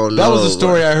 I don't know. That was the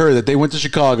story I heard, that they went to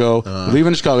Chicago,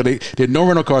 leaving Chicago. They had no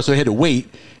rental car, so they had to wait.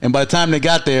 And by the time they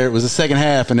got there, it was the second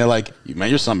half, and they're like, man,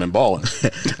 your son been balling.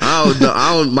 I don't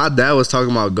know. My dad was talking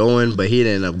about going, but he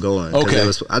didn't end up going. Okay.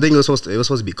 I think it was supposed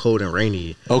to be cold and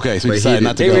rainy. Okay, so he decided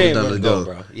not to go. They didn't go,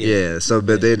 bro. Yeah. So,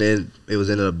 but then it was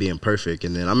ended up being perfect.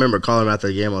 And then I remember calling him after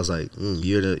the game. I was like,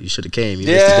 you should have came. You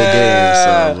missed a good game.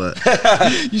 So,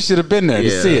 but you should have been there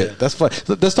to see it. That's fun.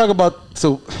 So let's talk about.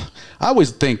 So I always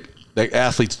think that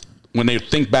athletes when they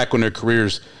think back on their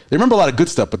careers, they remember a lot of good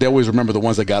stuff, but they always remember the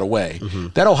ones that got away. Mm-hmm.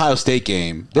 That Ohio State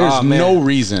game, there's no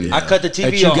reason. I cut the TV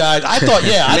that you off. Guys, I thought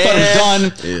it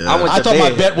was done. Yeah. I thought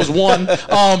my bet was won,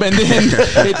 and then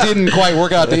it didn't quite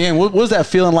work out at the end. What was that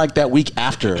feeling like that week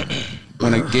after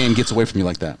when a game gets away from you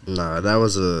like that? Nah, that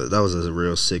was a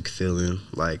real sick feeling.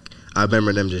 Like, I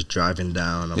remember them just driving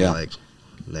down. I'm like,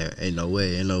 ain't no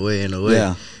way.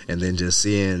 Yeah. And then just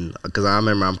seeing, because I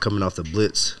remember I'm coming off the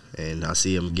blitz, and I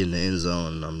see him getting the end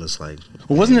zone, and I'm just like,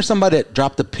 well, wasn't there somebody that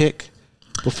dropped the pick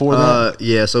before that?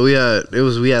 Yeah, so we had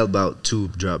about 2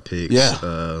 drop picks.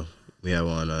 Yeah. We had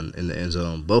one in the end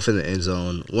zone, both in the end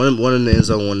zone. One in the end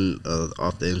zone, one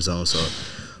off the end zone. So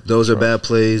those are bad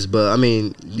plays, but I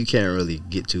mean, you can't really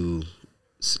get to.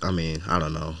 I mean, I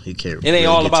don't know. You can't. It ain't really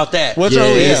all about that. Everything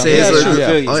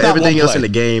else in the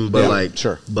game, but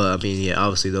sure. But I mean,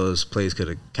 obviously those plays could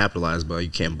have capitalized, but you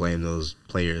can't blame those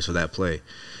players for that play.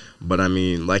 But I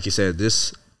mean, like you said,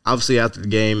 this obviously after the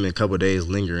game and a couple of days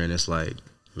lingering, it's like,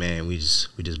 man, we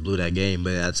just blew that game.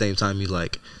 But at the same time, you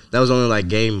like that was only like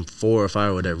game 4 or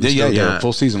 5 or whatever. We still got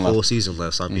full season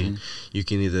left. So I mean, you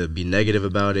can either be negative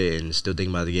about it and still think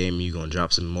about the game, and you're gonna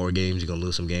drop some more games, you're gonna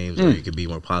lose some games, or you can be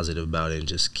more positive about it and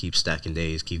just keep stacking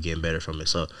days, keep getting better from it.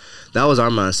 So that was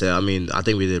our mindset. I mean, I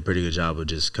think we did a pretty good job of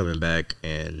just coming back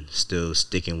and still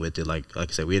sticking with it. Like I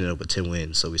said, we ended up with 10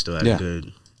 wins, so we still had a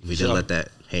good. We didn't let that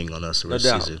hang on us the rest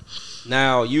of the season.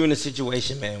 Now, you in a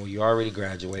situation, man, where you already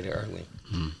graduated early.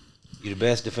 You're the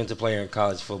best defensive player in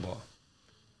college football.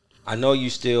 I know you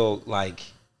still, like,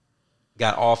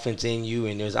 got offense in you,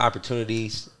 and there's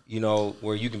opportunities, you know,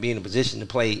 where you can be in a position to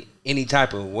play any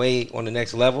type of way on the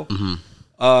next level. You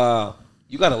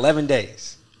got 11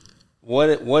 days.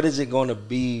 What is it going to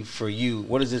be for you?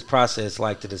 What is this process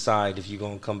like to decide if you're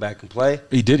going to come back and play?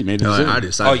 He did. He made a decision. I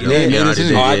decided. Oh, you did?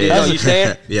 I did. Oh, you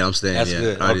staying? Yeah, I'm staying. That's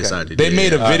good. I decided. They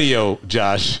made a video,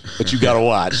 Josh, that you got to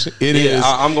watch. It is.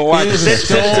 I'm going to watch it.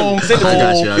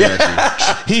 I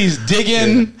got you. He's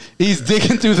digging. He's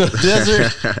digging through the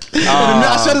desert.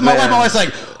 I said to my wife, my wife's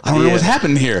like, I don't know what's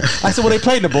happening here. I said, well, they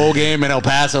played in the bowl game in El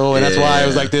Paso, and that's why it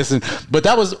was like this. But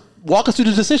that was, walk us through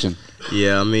the decision.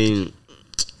 Yeah, I mean,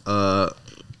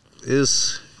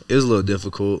 it's a little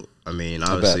difficult. I mean,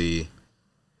 obviously,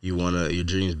 your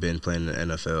dream's been playing in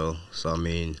the NFL. So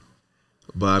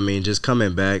I mean, just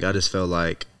coming back, I just felt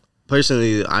like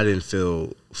personally, I didn't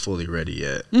feel fully ready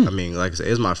yet. I mean, like I said,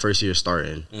 it's my first year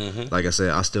starting. Like I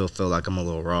said, I still feel like I'm a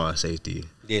little raw at safety.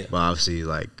 Yeah. But obviously,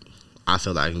 like, I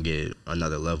feel like I can get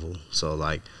another level. So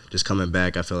like, just coming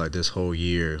back, I feel like this whole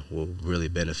year will really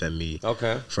benefit me.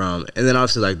 Okay. And then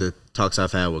obviously, like, the talks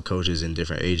I've had with coaches and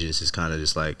different agents is kind of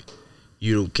just like,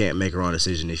 you can't make a wrong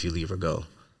decision if you leave or go.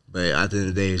 But at the end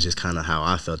of the day, it's just kind of how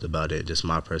I felt about it, just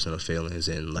my personal feelings.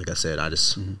 And like I said, I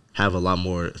just have a lot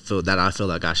more that I feel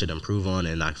like I should improve on,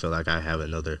 and I feel like I have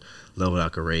another level I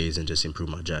could raise and just improve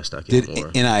my draft stock even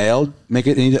more. Did NIL make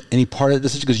it any part of the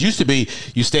decision? Because it used to be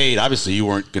you stayed, obviously you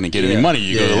weren't going to get any money.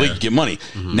 You go to the league, you get money.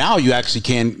 Now you actually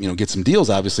can get some deals,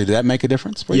 obviously. Did that make a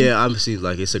difference for you? Yeah, obviously,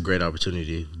 like, it's a great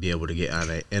opportunity to be able to get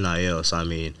NIL. So, I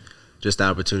mean, just the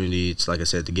opportunity, like I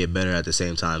said, to get better at the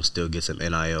same time, still get some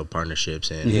NIL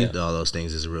partnerships and all those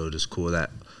things is really just cool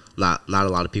that not a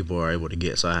lot of people are able to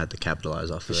get. So I had to capitalize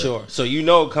off of that. Sure.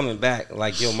 So coming back,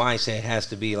 like, your mindset has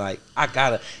to be like,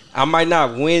 I might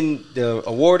not win the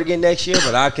award again next year,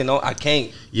 but I can't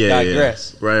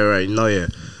digress. Yeah. Right. No,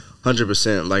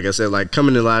 100%. Like I said, like,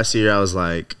 coming in last year, I was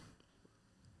like,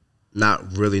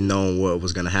 not really knowing what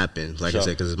was gonna happen. Like I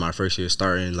said, because it's my first year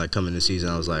starting. Like, coming this season,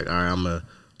 I was like, all right, I'm gonna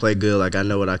play good, like, I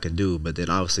know what I can do. But then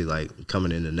obviously, like,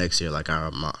 coming into next year, like,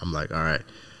 I'm like, all right,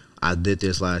 I did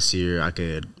this last year, I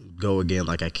could go again,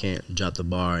 like, I can't drop the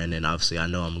bar. And then obviously I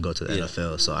know I'm gonna go to the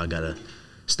NFL, so I gotta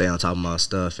stay on top of my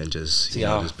stuff and just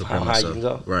just prepare myself. You can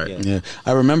go. Right. Yeah.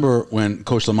 I remember when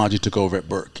Coach Lamaji took over at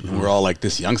Burke, and we're all like,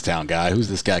 this Youngstown guy, who's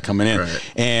this guy coming in?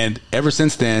 Right. And ever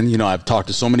since then, I've talked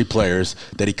to so many players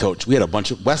that he coached. We had a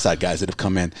bunch of Westside guys that have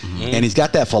come in, and he's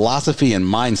got that philosophy and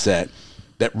mindset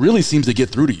that really seems to get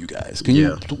through to you guys. Can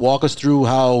you walk us through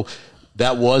how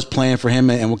that was playing for him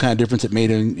and what kind of difference it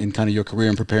made in kind of your career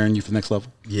and preparing you for the next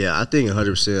level? Yeah, I think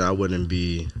 100% I wouldn't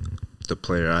be the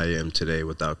player I am today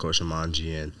without Coach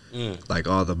Amanji and like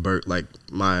all the Burke. Like,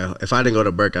 if I didn't go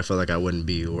to Burke, I feel like I wouldn't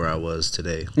be where I was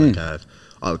today. Like,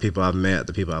 all the people I've met,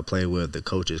 the people I play with, the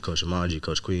coaches, Coach Amanji,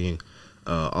 Coach Queen,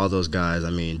 all those guys.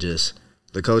 I mean, just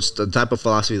the type of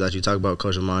philosophy that you talk about,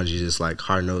 Coach Amanji, just like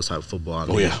hard-nosed type of football. I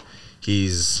mean,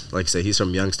 he's, like I said, he's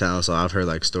from Youngstown, so I've heard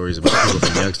like stories about people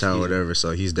from Youngstown or whatever.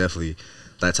 So he's definitely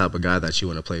that type of guy that you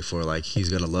want to play for. Like, he's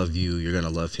gonna love you, you're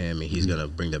gonna love him, and he's gonna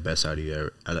bring the best out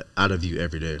of you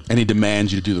every day. And he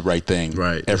demands you to do the right thing,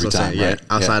 right? Every time, yeah. right?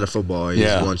 Outside of football, he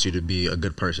just wants you to be a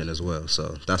good person as well.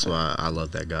 So that's why I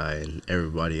love that guy and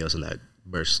everybody else in that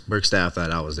Burke staff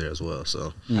that I was there as well.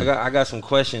 So I got some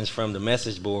questions from the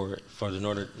message board for the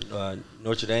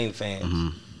Notre Dame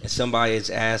fans, and somebody is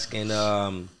asking,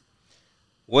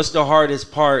 what's the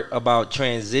hardest part about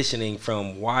transitioning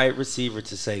from wide receiver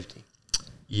to safety?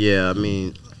 Yeah, I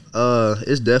mean,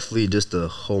 it's definitely just the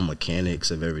whole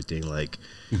mechanics of everything. Like,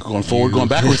 going forward, going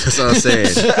backwards. That's what I'm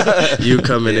saying. You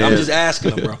coming in. I'm just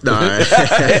asking them, bro. Nah,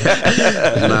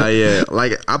 yeah.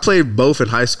 Like, I played both in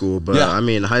high school, but I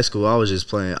mean, in high school, I was just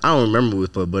playing. I don't remember what we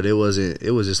played, but it wasn't.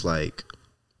 It was just like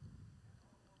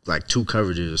two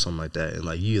coverages or something like that, and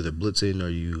like you either blitzing or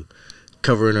you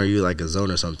covering or you like a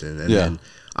zone or something, and then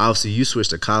obviously you switch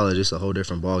to college. It's a whole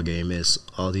different ball game. It's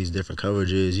all these different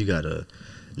coverages. You gotta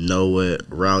know what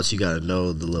routes, you got to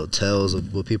know the little tells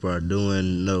of what people are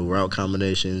doing, know route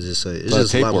combinations. It's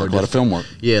just a lot more, a lot of film work.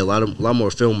 Yeah, a lot more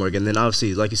film work. And then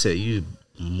obviously, like you said,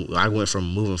 I went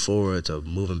from moving forward to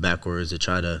moving backwards to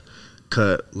try to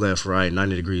cut left, right,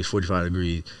 90 degrees, 45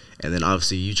 degrees. And then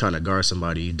obviously you trying to guard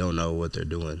somebody, you don't know what they're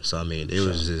doing. So I mean, it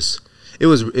was just. It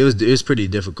was pretty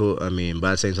difficult. I mean, but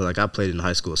at the same time, like, I played in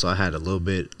high school, so I had a little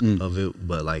bit of it,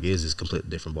 but like it was just a completely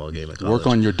different ball game. Work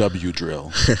on your W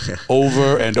drill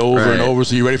over and over and over,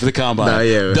 so you're ready for the combine.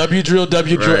 W drill.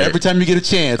 Every time you get a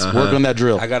chance, work on that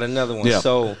drill. I got another one. Yeah.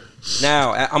 So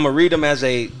now I'm gonna read them as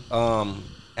they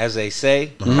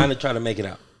say. Kind of try to make it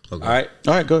out. Okay.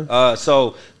 All right, go ahead.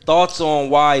 So thoughts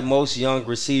on why most young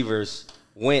receivers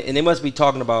went, and they must be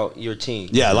talking about your team.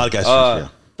 Yeah, a lot of guys.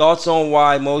 Thoughts on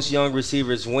why most young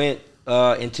receivers went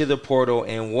into the portal,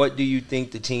 and what do you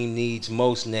think the team needs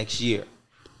most next year?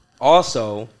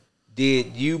 Also,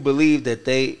 did you believe that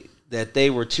they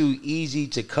were too easy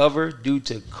to cover due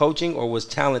to coaching, or was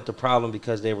talent the problem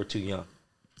because they were too young?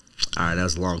 All right, that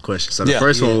was a long question. So the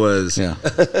first one was,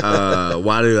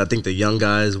 why do I think the young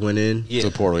guys went in to the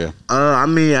portal? I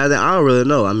mean, I don't really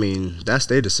know. I mean, that's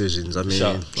their decisions. I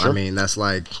mean, I mean, that's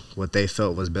like what they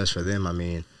felt was best for them. I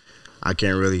mean, I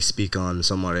can't really speak on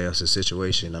somebody else's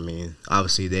situation. I mean,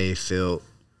 obviously they felt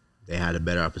they had a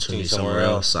better opportunity somewhere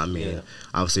else. I mean,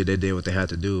 obviously they did what they had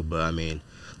to do. But, I mean,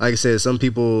 like I said, some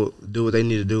people do what they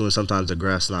need to do, and sometimes the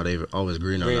grass is not always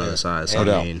green on the other side. So,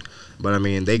 I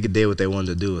mean, they did what they wanted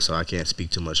to do, so I can't speak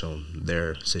too much on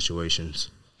their situations.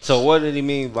 So what did he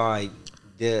mean by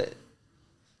that?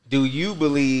 Do you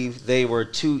believe they were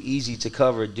too easy to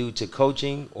cover due to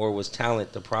coaching, or was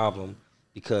talent the problem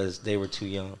because they were too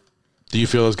young? Do you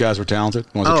feel those guys were talented?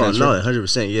 No,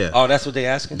 100%, yeah. Oh, that's what they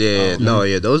asking? Yeah,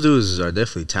 those dudes are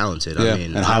definitely talented. Yeah. I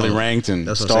mean, and highly ranked and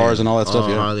stars and all that stuff.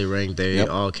 Highly ranked. They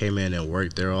all came in and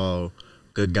worked. They're all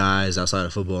good guys outside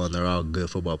of football, and they're all good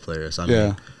football players. I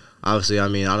mean, obviously, I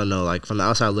mean, I don't know. Like, from the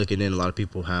outside looking in, a lot of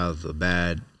people have a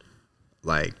bad,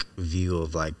 like, view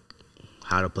of, like,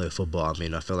 how to play football. I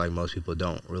mean, I feel like most people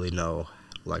don't really know,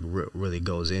 like, really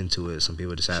goes into it. Some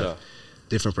people just have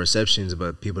different perceptions,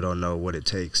 but people don't know what it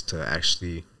takes to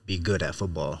actually be good at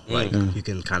football. Like, you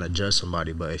can kind of judge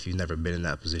somebody, but if you've never been in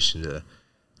that position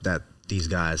that these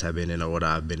guys have been in, or what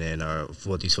I've been in, or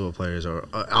what these football players or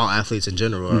all athletes in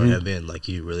general have been, like,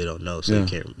 you really don't know, so you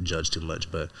can't judge too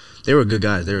much. But they were good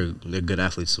guys. They're good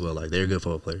athletes as well. Like, they're good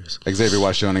football players. Xavier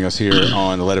Watts joining us here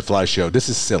on the Let It Fly show. This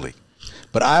is silly,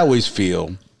 but I always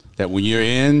feel that when you're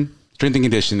in strength and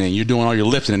conditioning, you're doing all your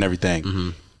lifting and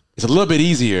everything, it's a little bit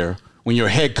easier when your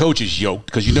head coach is yoked,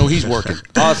 because you know he's working.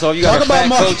 Oh, so you got a fat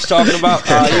coach talking about?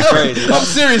 Oh, you're crazy. I'm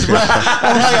serious, bro.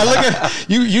 I look at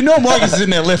you know Marcus is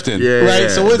in there lifting, right?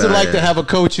 So what is it like to have a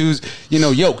coach who's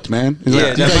yoked, man? You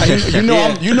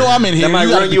know I'm in here. That might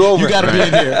run you over. You got to be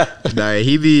in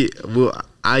here.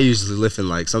 I usually lift in,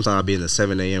 like, sometimes I'll be in the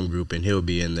 7 a.m. group and he'll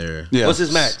be in there. Yeah. What's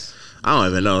his max? I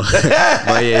don't even know.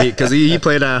 But yeah, because he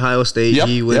played at Ohio State.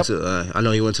 He went to I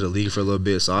know he went to the league for a little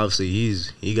bit, so obviously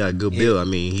he got a good build. I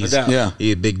mean, he's a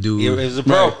big dude. He's a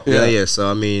pro. Yeah. So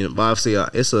I mean, but obviously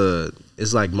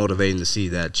it's like motivating to see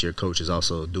that your coach is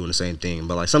also doing the same thing.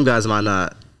 But like, some guys might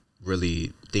not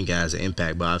really think it has an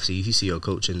impact, but obviously if you see your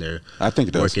coach in there, I think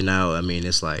it does. Working out, I mean,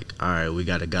 it's like, all right, we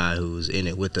got a guy who's in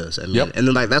it with us. I mean, and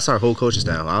then, like, that's our whole coaching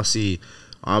style. I'll see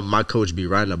my coach be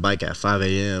riding a bike at 5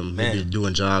 a.m. He'll be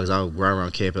doing jogs. I'll ride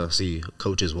around campus. I'll see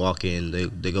coaches walking.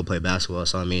 They go play basketball.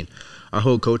 So, I mean, our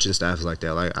whole coaching staff is like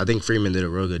that. Like, I think Freeman did a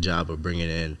real good job of bringing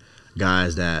in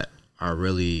guys that are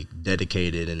really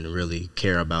dedicated and really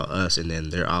care about us, and then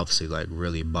they're obviously, like,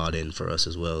 really bought in for us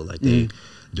as well. Like,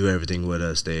 do everything with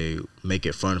us. They make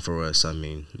it fun for us. I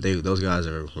mean, those guys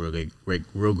are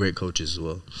real great coaches as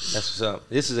well. That's what's up.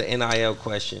 This is an NIL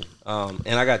question, and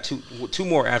I got two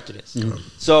more after this.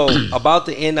 So about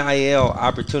the NIL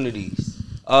opportunities,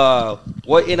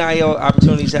 what NIL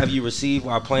opportunities have you received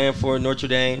while playing for Notre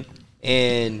Dame,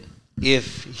 and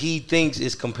if he thinks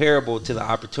it's comparable to the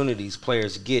opportunities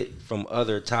players get from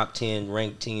other top 10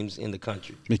 ranked teams in the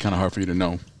country? It'd be kind of hard for you to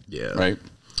know. Yeah. Right?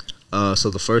 So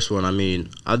the first one, I mean,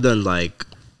 I've done like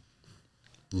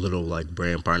little like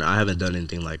brand partner. I haven't done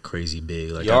anything like crazy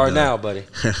big. Like you are now, buddy.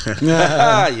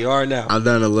 You are now. I've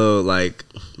done a little like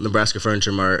Nebraska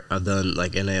Furniture Mart. I've done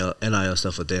like NIL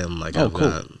stuff with them. Like I've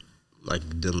got like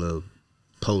done little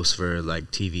posts for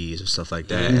like TVs or stuff like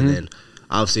that. And then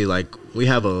obviously like we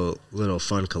have a little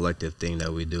fun collective thing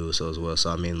that we do so as well. So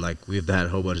I mean like we've had a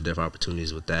whole bunch of different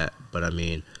opportunities with that. But I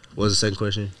mean, what was the second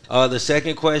question? The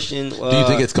second question, do you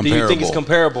think it's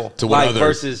comparable to what like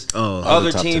versus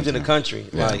other teams in the country?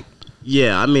 Yeah. Like,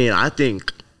 yeah, I mean, I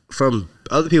think from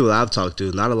other people that I've talked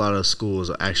to, not a lot of schools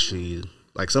are actually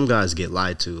like some guys get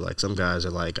lied to. Like some guys are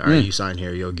like, all right, you sign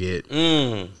here, you'll get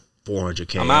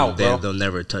 $400K. I'm out, bro. They'll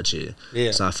never touch it.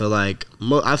 Yeah. So I feel like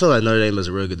Notre Dame is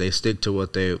real good. They stick to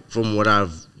what they from what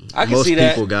most see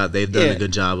people that. got. They've done a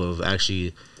good job of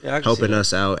actually helping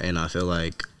us out, and I feel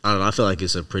like I feel like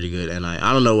it's a pretty good. And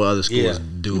I don't know what other schools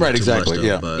do. Right, too exactly.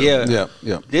 Much though, Yeah.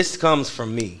 but This comes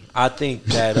from me. I think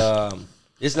that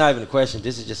it's not even a question.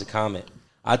 This is just a comment.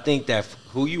 I think that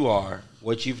who you are,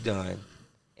 what you've done,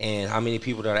 and how many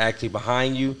people that are actually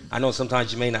behind you. I know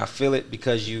sometimes you may not feel it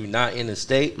because you're not in the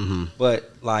state,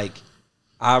 but like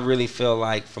I really feel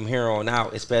like from here on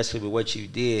out, especially with what you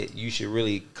did, you should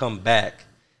really come back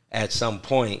at some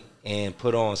point and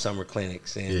put on summer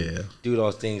clinics and do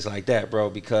those things like that,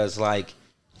 bro, because like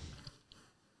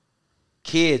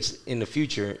kids in the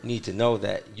future need to know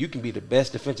that you can be the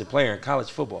best defensive player in college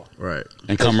football. right.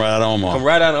 And come right out of Omaha. Come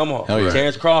right out of Omaha. Hell yeah.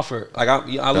 Terrence Crawford. Like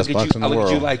I look at you. I look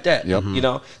at you like that. Yep. You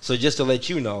know. So just to let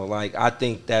you know, like I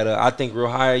think that I think we'll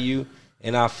hire you,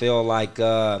 and I feel like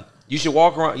you should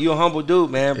walk around. You're a humble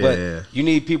dude, man, but you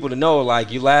need people to know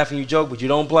like you laugh and you joke, but you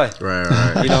don't play.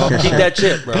 Right. You know, keep that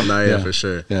chip, bro. For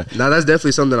sure. Yeah. Now that's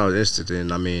definitely something I was interested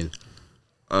in. I mean,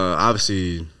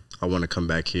 obviously I want to come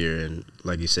back here and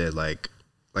like you said, like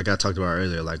I talked about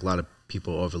earlier, like a lot of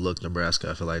people overlook Nebraska.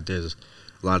 I feel like there's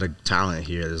a lot of talent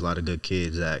here. There's a lot of good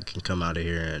kids that can come out of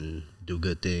here and do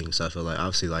good things. So I feel like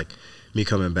obviously like me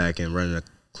coming back and running a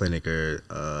clinic or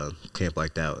camp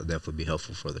like that would definitely be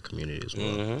helpful for the community as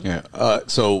well. Yeah.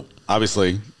 So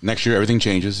obviously next year everything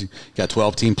changes. You got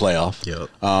 12-team playoff. Yep.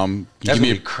 That's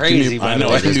gonna be crazy. I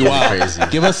know it's gonna be wild. Crazy.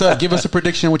 Give us a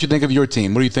prediction of what you think of your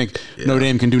team. What do you think Notre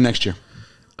Dame can do next year?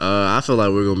 I feel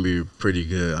like we're gonna be pretty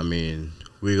good. I mean,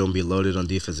 we're going to be loaded on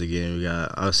defense again. We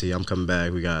got, obviously, I'm coming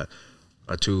back. We got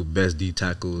our two best D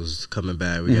tackles coming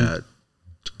back. We got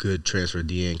good transfer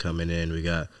DN coming in. We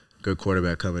got good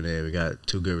quarterback coming in. We got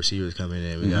two good receivers coming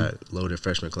in. We got loaded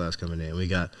freshman class coming in. We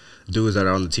got dudes that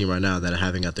are on the team right now that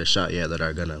haven't got their shot yet that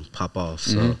are going to pop off.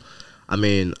 So, I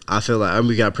mean, I feel like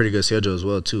we got a pretty good schedule as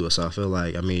well, too. So, I feel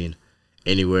like, I mean,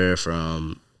 anywhere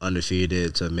from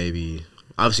undefeated to maybe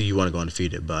 – obviously, you want to go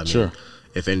undefeated, but, I mean –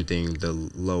 if anything, the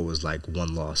low was like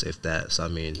one loss, if that. So, I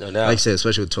mean, like I said,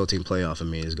 especially with 12-team playoff, I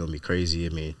mean, it's going to be crazy. I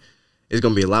mean, it's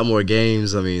going to be a lot more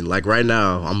games. I mean, like right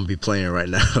now, I'm going to be playing right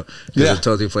now. Because it's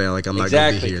 12-team playoff, like I'm not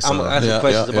going to be here. So, I'm asking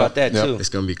questions about that, too. It's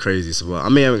going to be crazy. So, I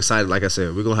mean, I'm excited. Like I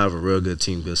said, we're going to have a real good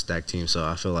team, good stacked team. So,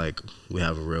 I feel like we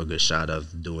have a real good shot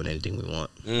of doing anything we want.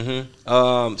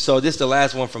 So, this is the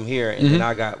last one from here, and then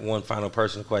I got one final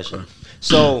personal question.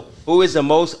 So, who is the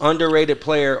most underrated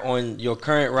player on your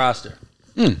current roster?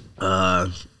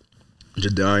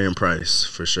 Jadarian Price,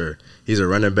 for sure. He's a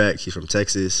running back. He's from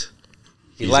Texas.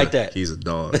 He's a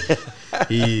dog.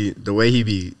 He's a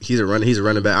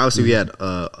running back. Obviously, we had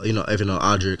Evan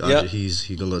Audric. He's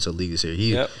gonna go to the league this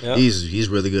year. He's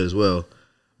really good as well.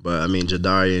 But I mean,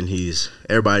 Jadarian,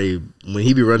 everybody when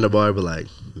he be running the ball, be like,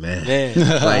 man.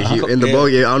 Like in the bowl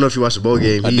game. I don't know if you watched the bowl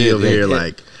game.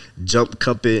 Like jump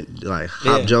cupping, like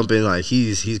hop jumping. Like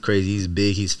he's crazy. He's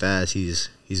big. He's fast. He's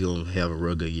gonna have a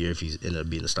real good year if he's ended up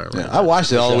being a starter. I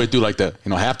watched it all the way through like the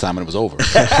halftime and it was over.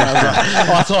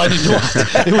 That's all I need to watch.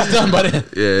 It was done by then.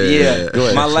 Yeah. Go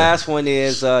ahead. My last one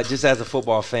is just as a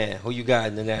football fan, who you got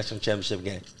in the national championship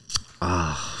game?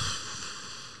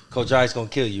 Coach I's gonna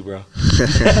kill you, bro.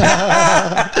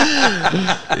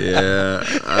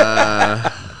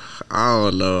 I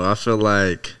don't know. I feel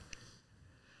like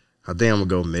I think I'm gonna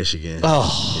go Michigan.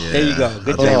 Oh, yeah. There you go.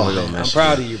 Good job. I'm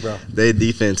proud of you, bro. They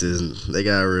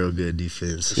got a real good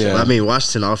defense. Yeah. I mean,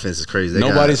 Washington offense is crazy.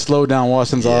 Nobody slowed down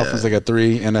Washington's offense. They got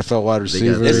 3 NFL wide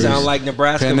receivers. It sounds like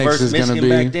Nebraska Penix versus Michigan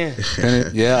back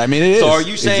then. Yeah, I mean, it is. So are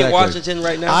you saying Washington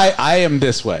right now? I am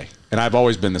this way, and I've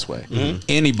always been this way.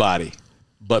 Anybody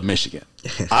but Michigan.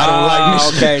 I don't like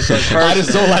Michigan. Okay, so I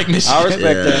just don't like Michigan. I respect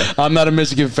that. I'm not a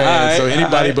Michigan fan, so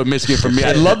anybody but Michigan for me.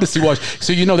 I'd love to see Washington.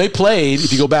 So, they played,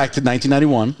 if you go back to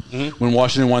 1991, when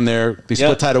Washington won they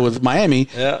split title with Miami,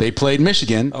 they played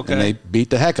Michigan, and they beat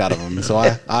the heck out of them. And so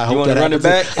I hope that happens.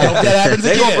 I hope that happens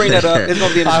again. They're going to bring that up. It's going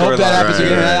to be in the I hope that happens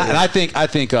again. And I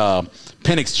think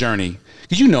Penix's journey,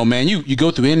 because man, you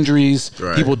go through injuries,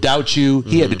 people doubt you.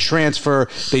 He had to transfer.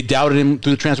 They doubted him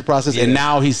through the transfer process, and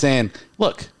now he's saying,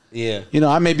 look,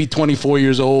 I may be 24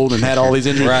 years old and had all these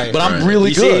injuries, but I'm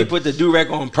really good. See, he put the do-rag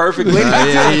on perfectly.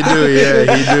 Yeah, he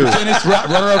do. Finished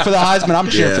runner up for the Heisman. I'm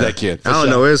cheering for that kid. I don't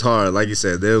know. It's hard. Like you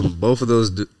said, both of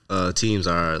those teams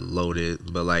are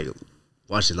loaded, but like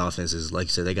Washington offense is, like you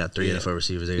said, they got 3 NFL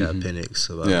receivers. They got Penix.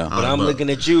 So but I'm looking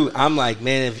at you. I'm like,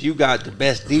 man, if you got the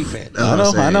best defense. I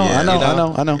know. So I'm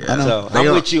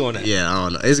with you on that. Yeah, I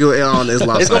don't know. It's going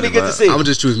to be good to see. I'm going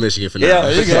to just choose Michigan for now.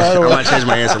 Yeah, I might change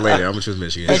my answer later. I'm going to choose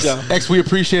Michigan. X, we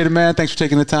appreciate it, man. Thanks for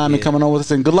taking the time and coming on with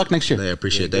us, and good luck next year. Yeah,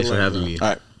 appreciate it. Thanks for having me.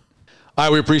 All right,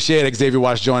 we appreciate it. Xavier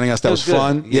Watts joining us. That was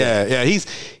fun. Yeah.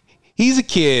 He's a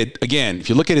kid. Again, if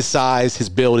you look at his size, his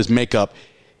build, his makeup,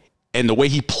 and the way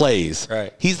he plays,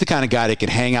 he's the kind of guy that can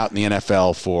hang out in the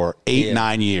NFL for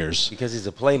 8-9 years. Because he's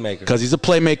a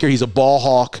playmaker. He's a ball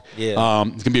hawk. Yeah.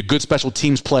 He's going to be a good special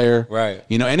teams player. Right.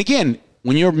 And again,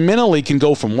 when you're mentally can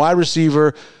go from wide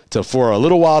receiver to, for a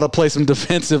little while, to play some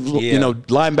defensive,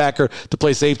 linebacker, to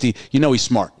play safety, he's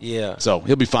smart. Yeah. So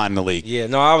he'll be fine in the league. Yeah.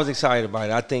 No, I was excited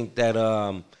about it. I think that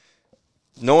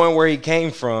knowing where he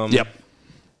came from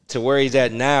to where he's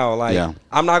at now,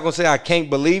 I'm not going to say I can't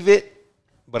believe it,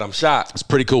 but I'm shocked. It's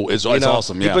pretty cool. It's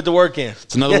awesome. He put the work in.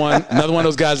 It's another one of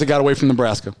those guys that got away from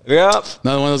Nebraska. Yep.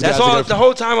 Another one of those guys. That's the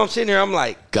whole time I'm sitting here, I'm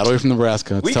like, got away from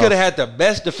Nebraska. We could have had the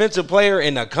best defensive player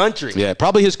in the country. Yeah,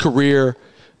 probably his career.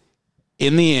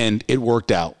 In the end, it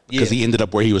worked out because he ended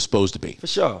up where he was supposed to be. For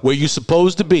sure. Where you're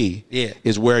supposed to be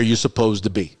is where you're supposed to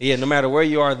be. Yeah, no matter where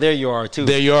you are, there you are, too.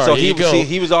 There you are. So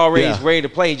he was already ready to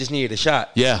play. He just needed a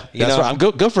shot. Yeah, that's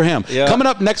right. Good for him. Yeah. Coming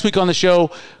up next week on the show,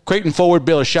 Creighton forward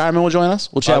Baylor Shireman will join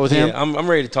us. We'll chat with him. I'm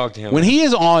ready to talk to him. When he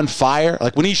is on fire,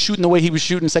 like when he's shooting the way he was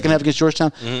shooting second half against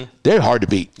Georgetown, they're hard to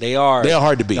beat. They are. They are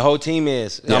hard to beat. The whole team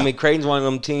is. Yeah. I mean, Creighton's one of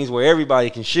them teams where everybody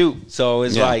can shoot. So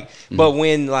it's but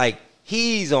when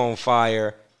he's on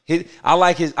fire, I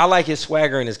like his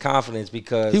swagger and his confidence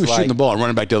because he was shooting the ball and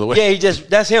running back the other way. Yeah,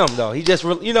 that's him though. He just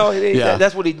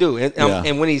that's what he do.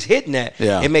 And when he's hitting that,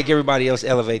 it make everybody else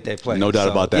elevate their play. No doubt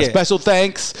about that. Yeah. Special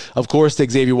thanks, of course, to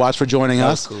Xavier Watts for joining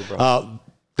us. Cool, bro.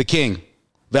 The King,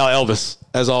 Val Elvis,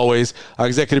 as always. Our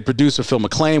executive producer, Phil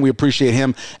McClain. We appreciate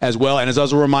him as well. And as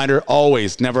a reminder,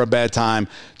 always never a bad time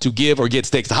to give or get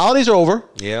steaks. The holidays are over.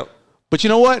 Yep. But you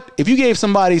know what? If you gave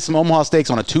somebody some Omaha steaks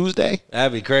on a Tuesday,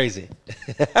 that'd be crazy.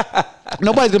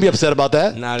 Nobody's gonna be upset about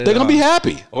that. They're gonna be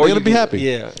happy. They're gonna be happy.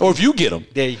 Yeah. Or if you get them,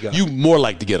 there you go. You more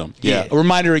like to get them. Yeah. A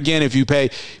reminder again: if you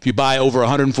buy over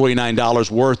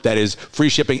 $149 worth, that is free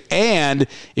shipping, and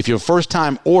if you're a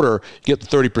first-time order, you get the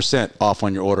 30% off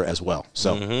on your order as well.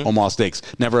 So Omaha Steaks,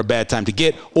 never a bad time to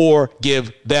get or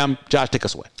give them. Josh, take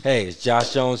us away. Hey, it's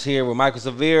Josh Jones here with Michael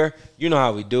Xavier. You know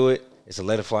how we do it. It's a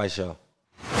Let It Fly show.